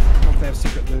don't know if they have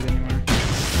secret loot anywhere.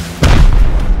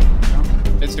 No?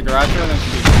 It's the garage door, and then it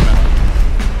should be metal.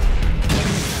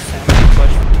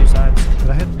 Push from two sides. Did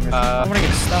I hit? I want to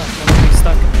get stuck. I want to be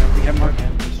stuck in there. We have more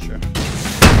camp. It's true.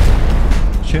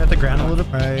 Shoot at the ground a little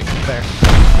bit. Right there.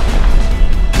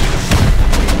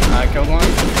 I killed one.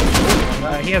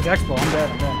 He has expo. I'm dead.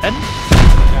 Dead?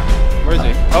 Where is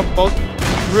he? Oh, both.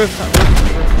 Roof.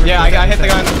 Yeah, I hit the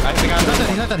guy.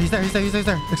 He's not dead. He's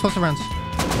there. Explosive rounds.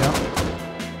 Yeah.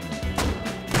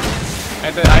 I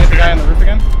hit the guy on the roof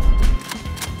again.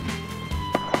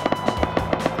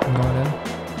 I'm going in.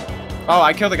 Oh,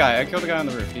 I killed the guy. on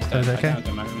the roof. He's dead. Is it okay? I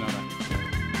didn't know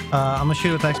that. I'm gonna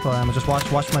shoot with expo ammo. Just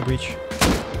watch my breach.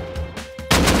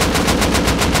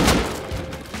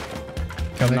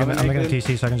 I'm making a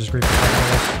TC so I can just reap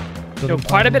the Yo,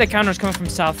 quite a bit of counters coming from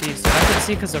southeast. I can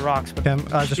see because of rocks. But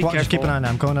Okay, just keep an eye on that.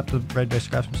 I'm going up the red base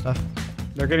to grab some stuff.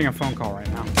 They're getting a phone call right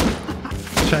now.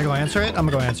 Should I go answer it? I'm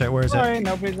gonna go answer it. Where is it? Alright,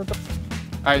 nobody's with the...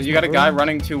 Alright, you got a guy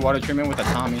running to water treatment with a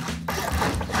Tommy.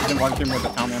 He's in water treatment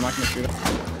with a Tommy. I'm not gonna shoot him.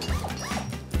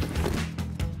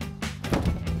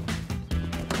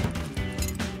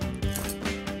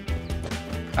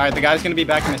 Alright, the guy's gonna be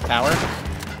back in his tower.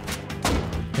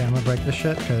 Okay, I'm gonna break this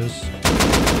shit because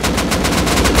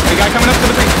The guy coming up to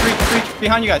the breach.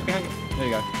 Behind you guys. There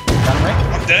you go. Got him right?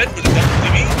 I'm dead with a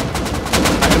double me.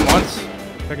 I hit him once.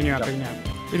 Picking you up.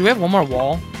 Dude, do we have one more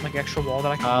wall? Like extra wall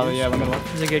that I can use? Yeah, let me look.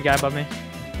 There's a good guy above me.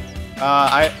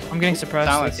 I'm getting suppressed.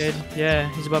 Silence. Like, kid. Yeah,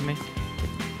 he's above me.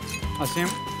 I see him.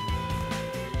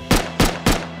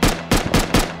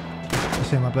 I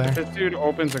see him up there. This dude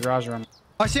opens the garage room.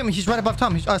 Oh, I see him. He's right above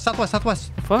Tom. He's southwest.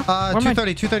 Fuck? Where am I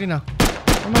 230 now.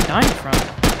 Where am I dying from?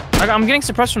 I'm getting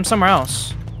suppressed from somewhere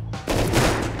else.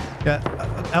 Yeah,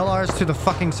 LR's to the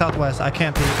fucking southwest. I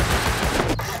can't be.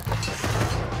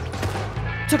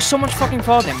 Took so much fucking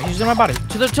fall damage. He's in my body.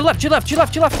 To left.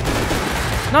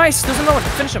 Nice. There's another one.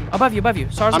 Finish him. Above you.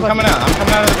 SARS I'm above coming you. out. I'm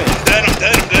coming out of the base.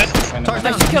 I'm dead. Tar's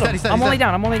Nice, down. you killed him. He's dead. I'm only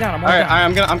down. All right,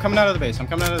 I'm coming out of the base. I'm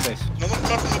coming out of the base. No one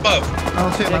come from above. I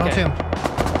don't see him. I don't Okay. see him.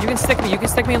 You can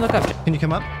stick me and look up. Can you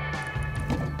come up?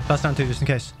 That's down too, just in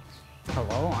case.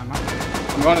 Hello, I'm up.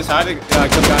 I'm going inside to kill the guy at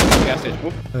the gas station.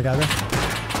 Whoop. There's a guy there.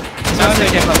 Sounds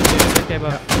like it. Okay,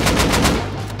 above.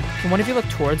 Can one of you look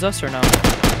towards us or no?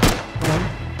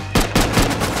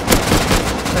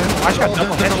 I just got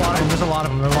double There's a headshot. lot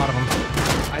of them. There's a lot of them.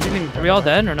 I didn't even. Are we all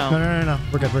dead or no? No.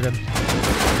 We're good.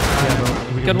 Yeah,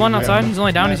 bro. Good one outside. He's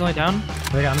only down. He's only down.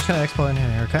 There you go. I'm just gonna expo in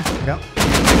here, okay? There you go.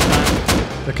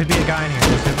 There could be a guy in here.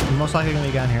 There's most likely gonna be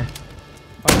a guy in here.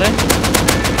 Are they?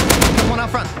 There's one out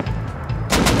front.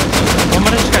 One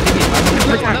minute just got DB.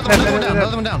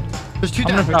 Another one down. There's two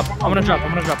down. I'm gonna drop.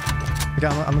 Okay,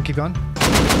 I'm gonna keep going.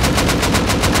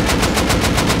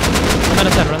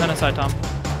 Run that inside, Tom.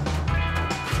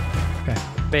 Okay.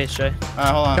 Base, Jay.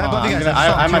 Hold on. Guy above you guys.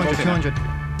 I might go 200.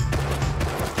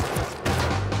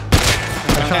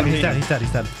 He's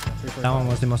dead. That one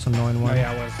was the most annoying Oh one.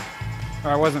 yeah, I was.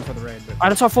 Or I wasn't for the raid, but. I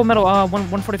just saw full metal.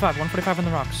 145 on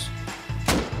the rocks.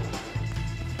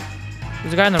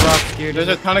 There's a guy in the rocks, dude. There's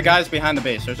a ton of guys behind the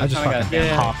base. There's a I just ton of guys. fucking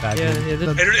Yeah, pop that yeah, dude.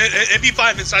 yeah.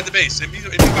 MB5 inside the base.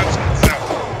 MB5 is south.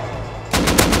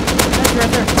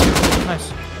 Right there.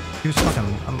 Nice. He was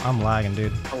fucking. I'm lagging,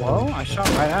 dude. Hello? I shot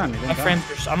right at him. He My didn't die.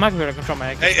 frames are. I'm not gonna control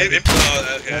my. Okay,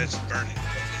 it's burning.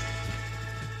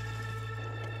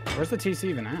 Where's the TC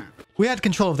even at? We had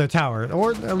control of their tower,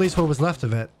 or at least what was left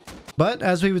of it. But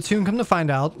as we would soon come to find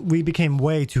out, we became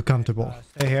way too comfortable.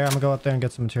 Stay here. I'm gonna go up there and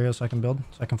get some materials so I can build,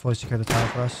 so I can fully secure the tower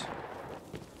for us.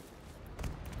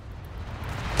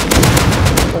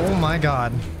 Oh my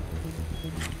god.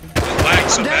 Lag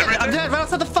so I'm bad dead! right I'm there. dead! Right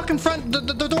outside the fucking front,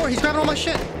 the door! He's grabbing all my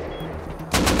shit!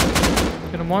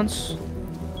 Hit him once.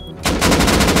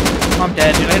 I'm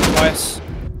dead, dude. I hit him twice.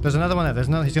 There's another one there. There's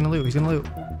another. He's gonna loot.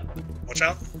 Watch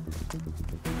out.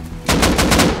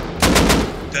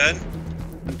 Dead.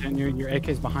 And your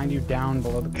AK's behind you, down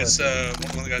below the cliff. It's one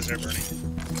of the guys there, Bernie.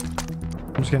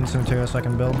 I'm just getting some materials so I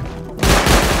can build.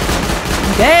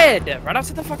 I'm dead! Right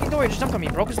outside the fucking door. He just jumped on me.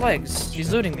 Broke his legs.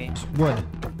 He's looting me. Wood.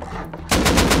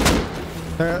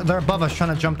 They're above us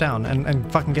trying to jump down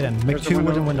and fucking get in. Make Where's the 2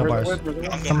 window? wooden window Where's the bars. wood? Where's the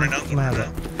wood? I'm going right now. Someone has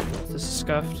it. This is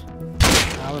scuffed.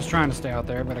 I was trying to stay out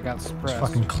there, but I got suppressed.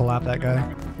 Fucking clap that guy.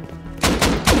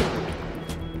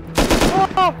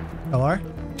 LR?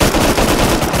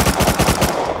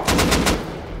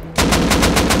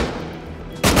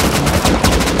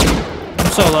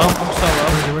 I'm solo.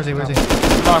 Where's he? Rock. Dead.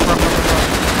 I'm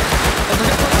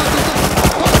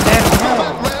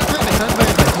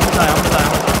gonna die.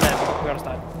 I'm dead. We gotta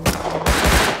stop.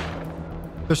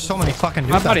 There's so many fucking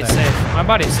dudes My out body's there. safe. My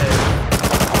body's safe.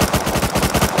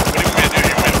 What do you want me to do?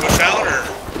 You want me to push out or?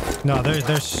 No,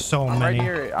 there's so I'm many. right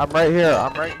here. I'm right here.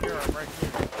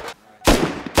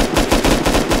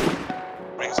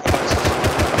 Bring his guys.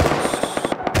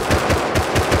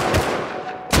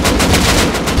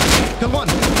 Kill one.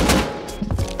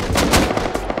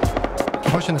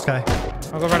 I'm pushing this guy.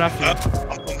 I'll go right after you.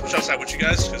 I'm going to push outside with you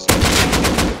guys. Cause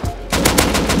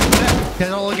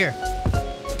Get all the gear.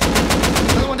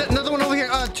 Another one over here.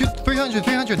 300.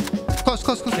 Close.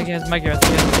 I think he has my gear. I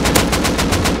think he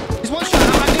has. He's one shot.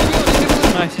 I didn't even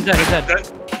go. Nice. He's dead.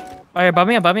 dead. Oh, yeah, above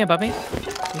me.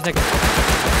 He's dead.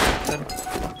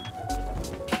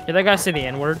 Yeah, that guy's to the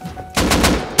N-word.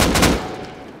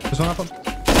 There's one up.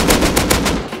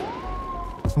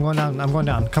 I'm going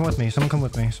down. Come with me. Someone come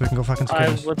with me so we can go fucking secure I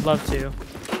this. would love to.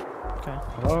 Okay.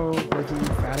 Hello, where's the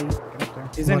fatty? Get up there.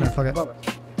 He's Come in on, here. fuck it. Above us.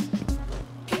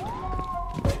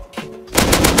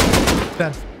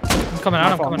 Dead. I'm coming out.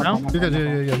 My fault. You're good.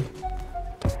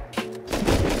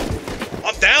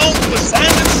 I'm down to a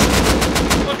silence.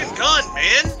 Fucking gun,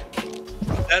 man.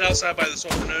 Dead outside by the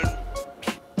sulfur node.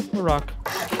 We'll rock.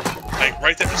 Like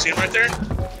right there. You see him right there?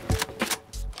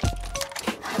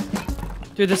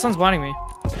 Dude, this sun's blinding me.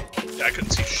 Yeah, I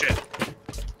couldn't see shit.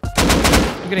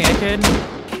 I'm getting AK'd.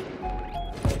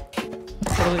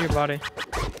 Totally your body.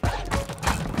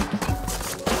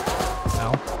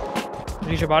 Ow. Did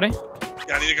you use your body?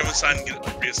 Yeah, I need to go inside and get it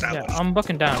Yeah, reestablished. I'm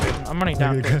bucking down, dude. I'm running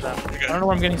down. You're towards good. that. You're I good. don't know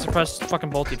where I'm getting suppressed fucking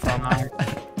bolted from now.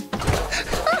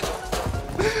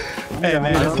 Hey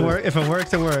man, if it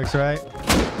works, it works, right?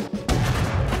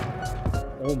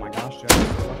 Oh my gosh, Jeff.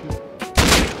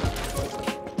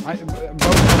 I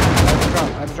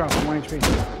have a drop. I'm 1 HP.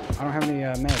 I don't have any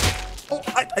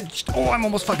meds. I'm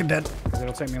almost fucking dead. Because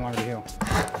it'll take me longer to heal.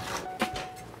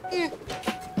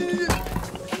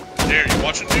 There, you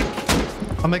watching, dude?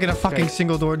 I'm making a fucking Okay.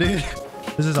 single door, dude.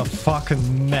 This is a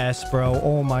fucking mess, bro.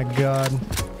 Oh my god.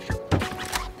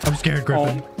 I'm scared,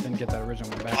 Griffin. Oh, didn't get that original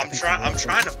one back. I'm trying to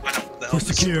find out what the hell Where's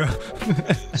this Akira?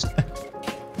 is.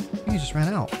 He just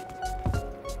ran out.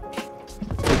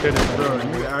 Bro,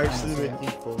 you're actually making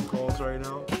phone calls right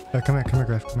now? Come here,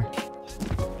 Griff. Come here.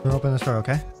 We're open this door,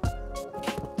 okay?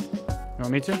 You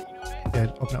want me to?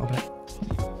 Yeah, open it.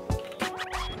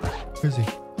 Where is he?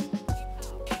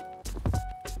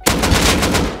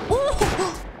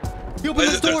 He opened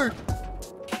this door!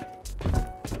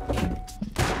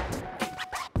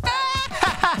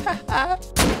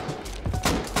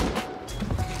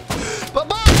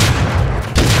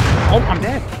 Oh, I'm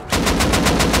dead.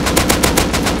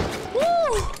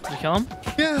 Did you kill him?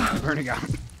 Yeah. BernE got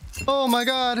him. Oh my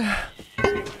god.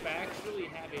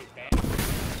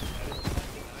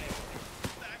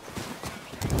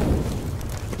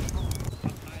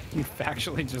 You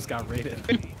factually just got raided.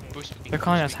 They're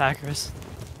calling us hackers.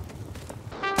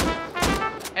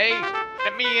 Hey,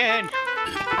 let me in.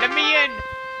 Let me in.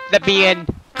 Let me in.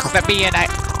 Let me in.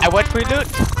 I want free loot.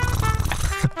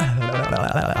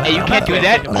 Hey, you can't do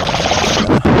that.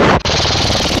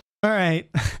 Alright,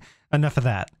 enough of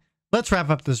that. Let's wrap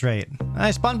up this raid.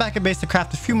 I spawned back at base to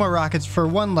craft a few more rockets for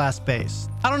one last base.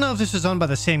 I don't know if this was owned by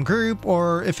the same group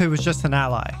or if it was just an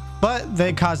ally, but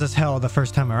they caused us hell the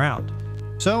first time around.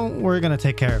 So we're gonna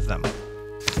take care of them.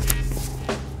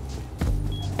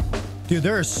 Dude,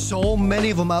 there are so many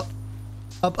of them up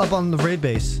on the raid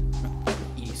base.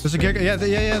 There's a gear, yeah,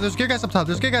 there's gear guys up top.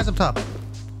 There's gear guys up top.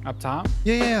 Up top?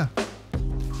 Yeah.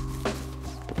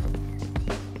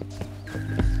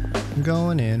 I'm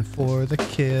going in for the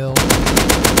kill.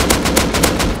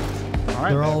 All right,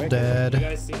 They're all dead. You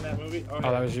guys seen that movie? Oh,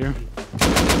 that was you?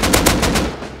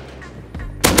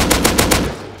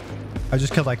 I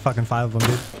just killed like fucking 5 of them,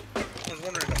 dude. I was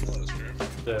wondering if that was true.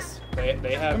 This.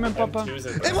 They have Come in, Papa. M2s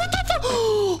in Hey, what the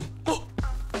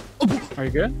fuck? Are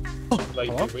you good? Like,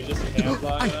 Hello? if we just camp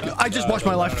long enough, I just watched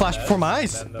my life flash before my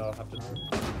eyes. then they'll have to...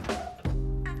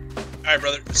 Alright,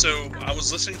 brother. So I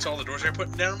was listening to all the doors you're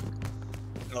putting down,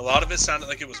 and a lot of it sounded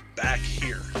like it was back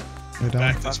here. They're done.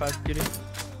 Back this way. 5-5, Beauty.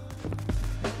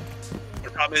 The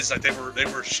problem is like they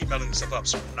were sheet metal stuff up,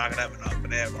 so we're not gonna have enough.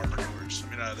 But they have armor doors. I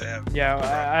mean, they have. Yeah,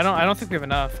 I don't think we have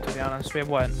enough, to be honest. We have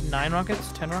what, 9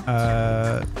 rockets? 10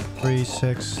 rockets? 3,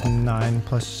 6, 9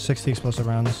 plus 60 explosive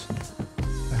rounds.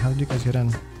 How did you guys get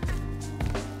in?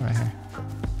 Right here.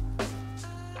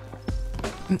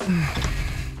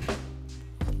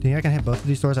 Do you think I can hit both of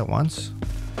these doors at once?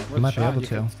 I might be able You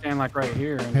to. could stand like right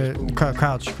here. And Here, just boom.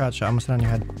 crouch. I'm gonna sit on your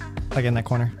head. Like in that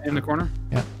corner. In the corner?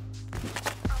 Yeah.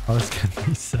 Oh, this gonna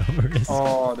be so risky.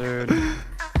 Oh, dude.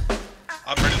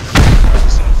 I'm ready to prepare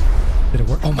stuff. Did it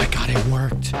work? Oh my god, it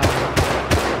worked.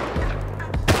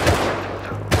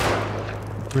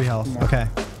 3 health. Okay.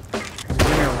 Give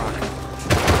me a rock.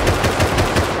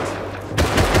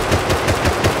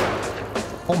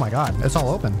 Oh my god, it's all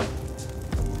open.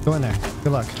 Go in there.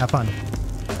 Good luck. Have fun.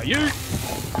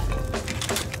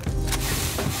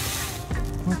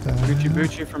 What the? Boochie hell?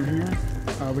 Boochie from here.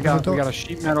 We got a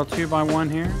sheet metal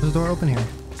 2x1 here. There's a door open here.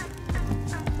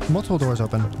 Multiple doors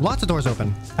open. Lots of doors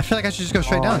open. I feel like I should just go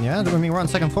straight down. Yeah. I mean, we're on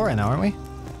the 2nd floor right now, aren't we?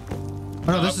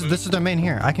 Oh no, this is their main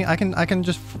here. I can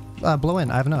just blow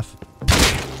in. I have enough.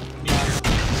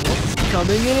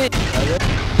 Coming in it.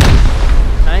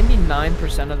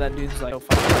 99% of that dude's like, oh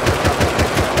fuck.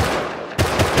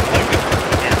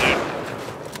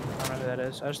 I don't know who that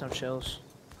is. I just know chills.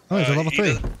 Oh, he's a level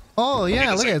 3. Ethan. Oh yeah,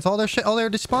 Ethan's look at it. like- It's all their shit. All they're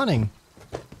despawning.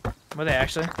 Were they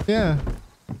actually? Yeah.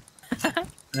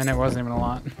 And it wasn't even a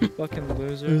lot. Fucking It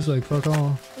was losers. like fuck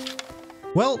all.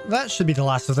 Well, that should be the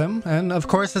last of them. And of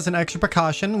course, as an extra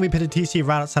precaution, we put a TC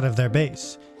right outside of their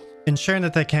base, ensuring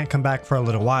that they can't come back for a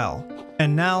little while.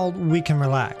 And now we can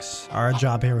relax. Our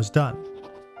job here is done.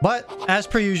 But as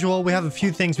per usual, we have a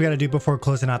few things we gotta do before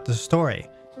closing out the story.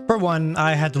 For one,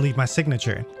 I had to leave my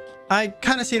signature. I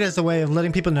kind of see it as a way of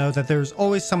letting people know that there's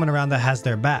always someone around that has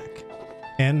their back.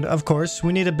 And of course,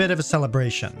 we need a bit of a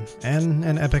celebration, and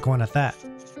an epic one at that.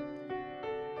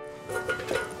 I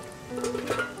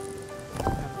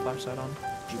have a flashlight on.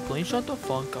 Could you please shut the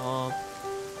fuck up?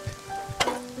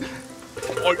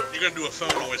 Oh, you're gonna do a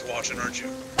phone always watching, aren't you?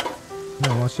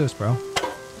 No, watch this, bro.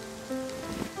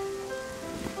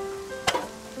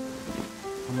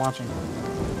 I'm watching.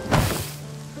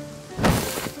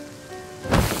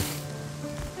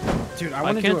 Dude, I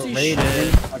want to do can't a see raid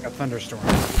shit. like a thunderstorm.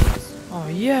 Oh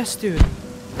yes, dude.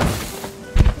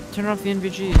 Turn off the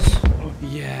NVGs.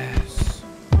 Yes.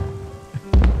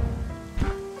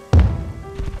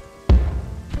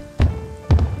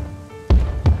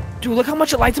 Dude, look how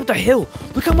much it lights up the hill.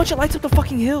 Look how much it lights up the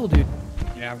fucking hill, dude.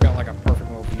 Yeah, I've got like a perfect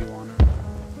little view on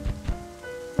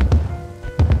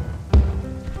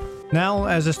Now,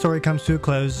 as this story comes to a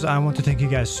close, I want to thank you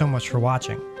guys so much for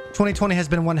watching. 2020 has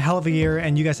been one hell of a year,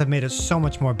 and you guys have made it so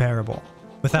much more bearable.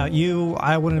 Without you,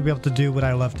 I wouldn't be able to do what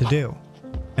I love to do.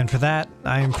 And for that,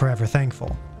 I am forever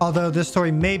thankful. Although this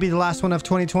story may be the last one of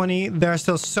 2020, there are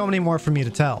still so many more for me to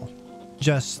tell.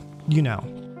 Just, you know,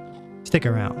 stick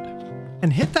around.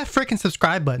 And hit that frickin'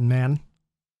 subscribe button, man.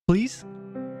 Please?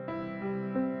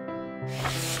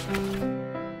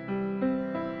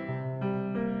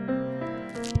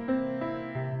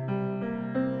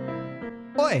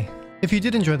 Oi! If you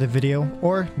did enjoy the video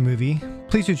or movie,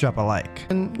 please do drop a like.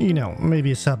 And, you know,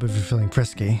 maybe a sub if you're feeling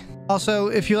frisky. Also,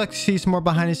 if you'd like to see some more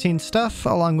behind the scenes stuff,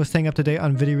 along with staying up to date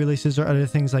on video releases or other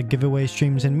things like giveaways,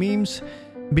 streams, and memes,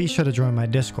 be sure to join my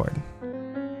Discord.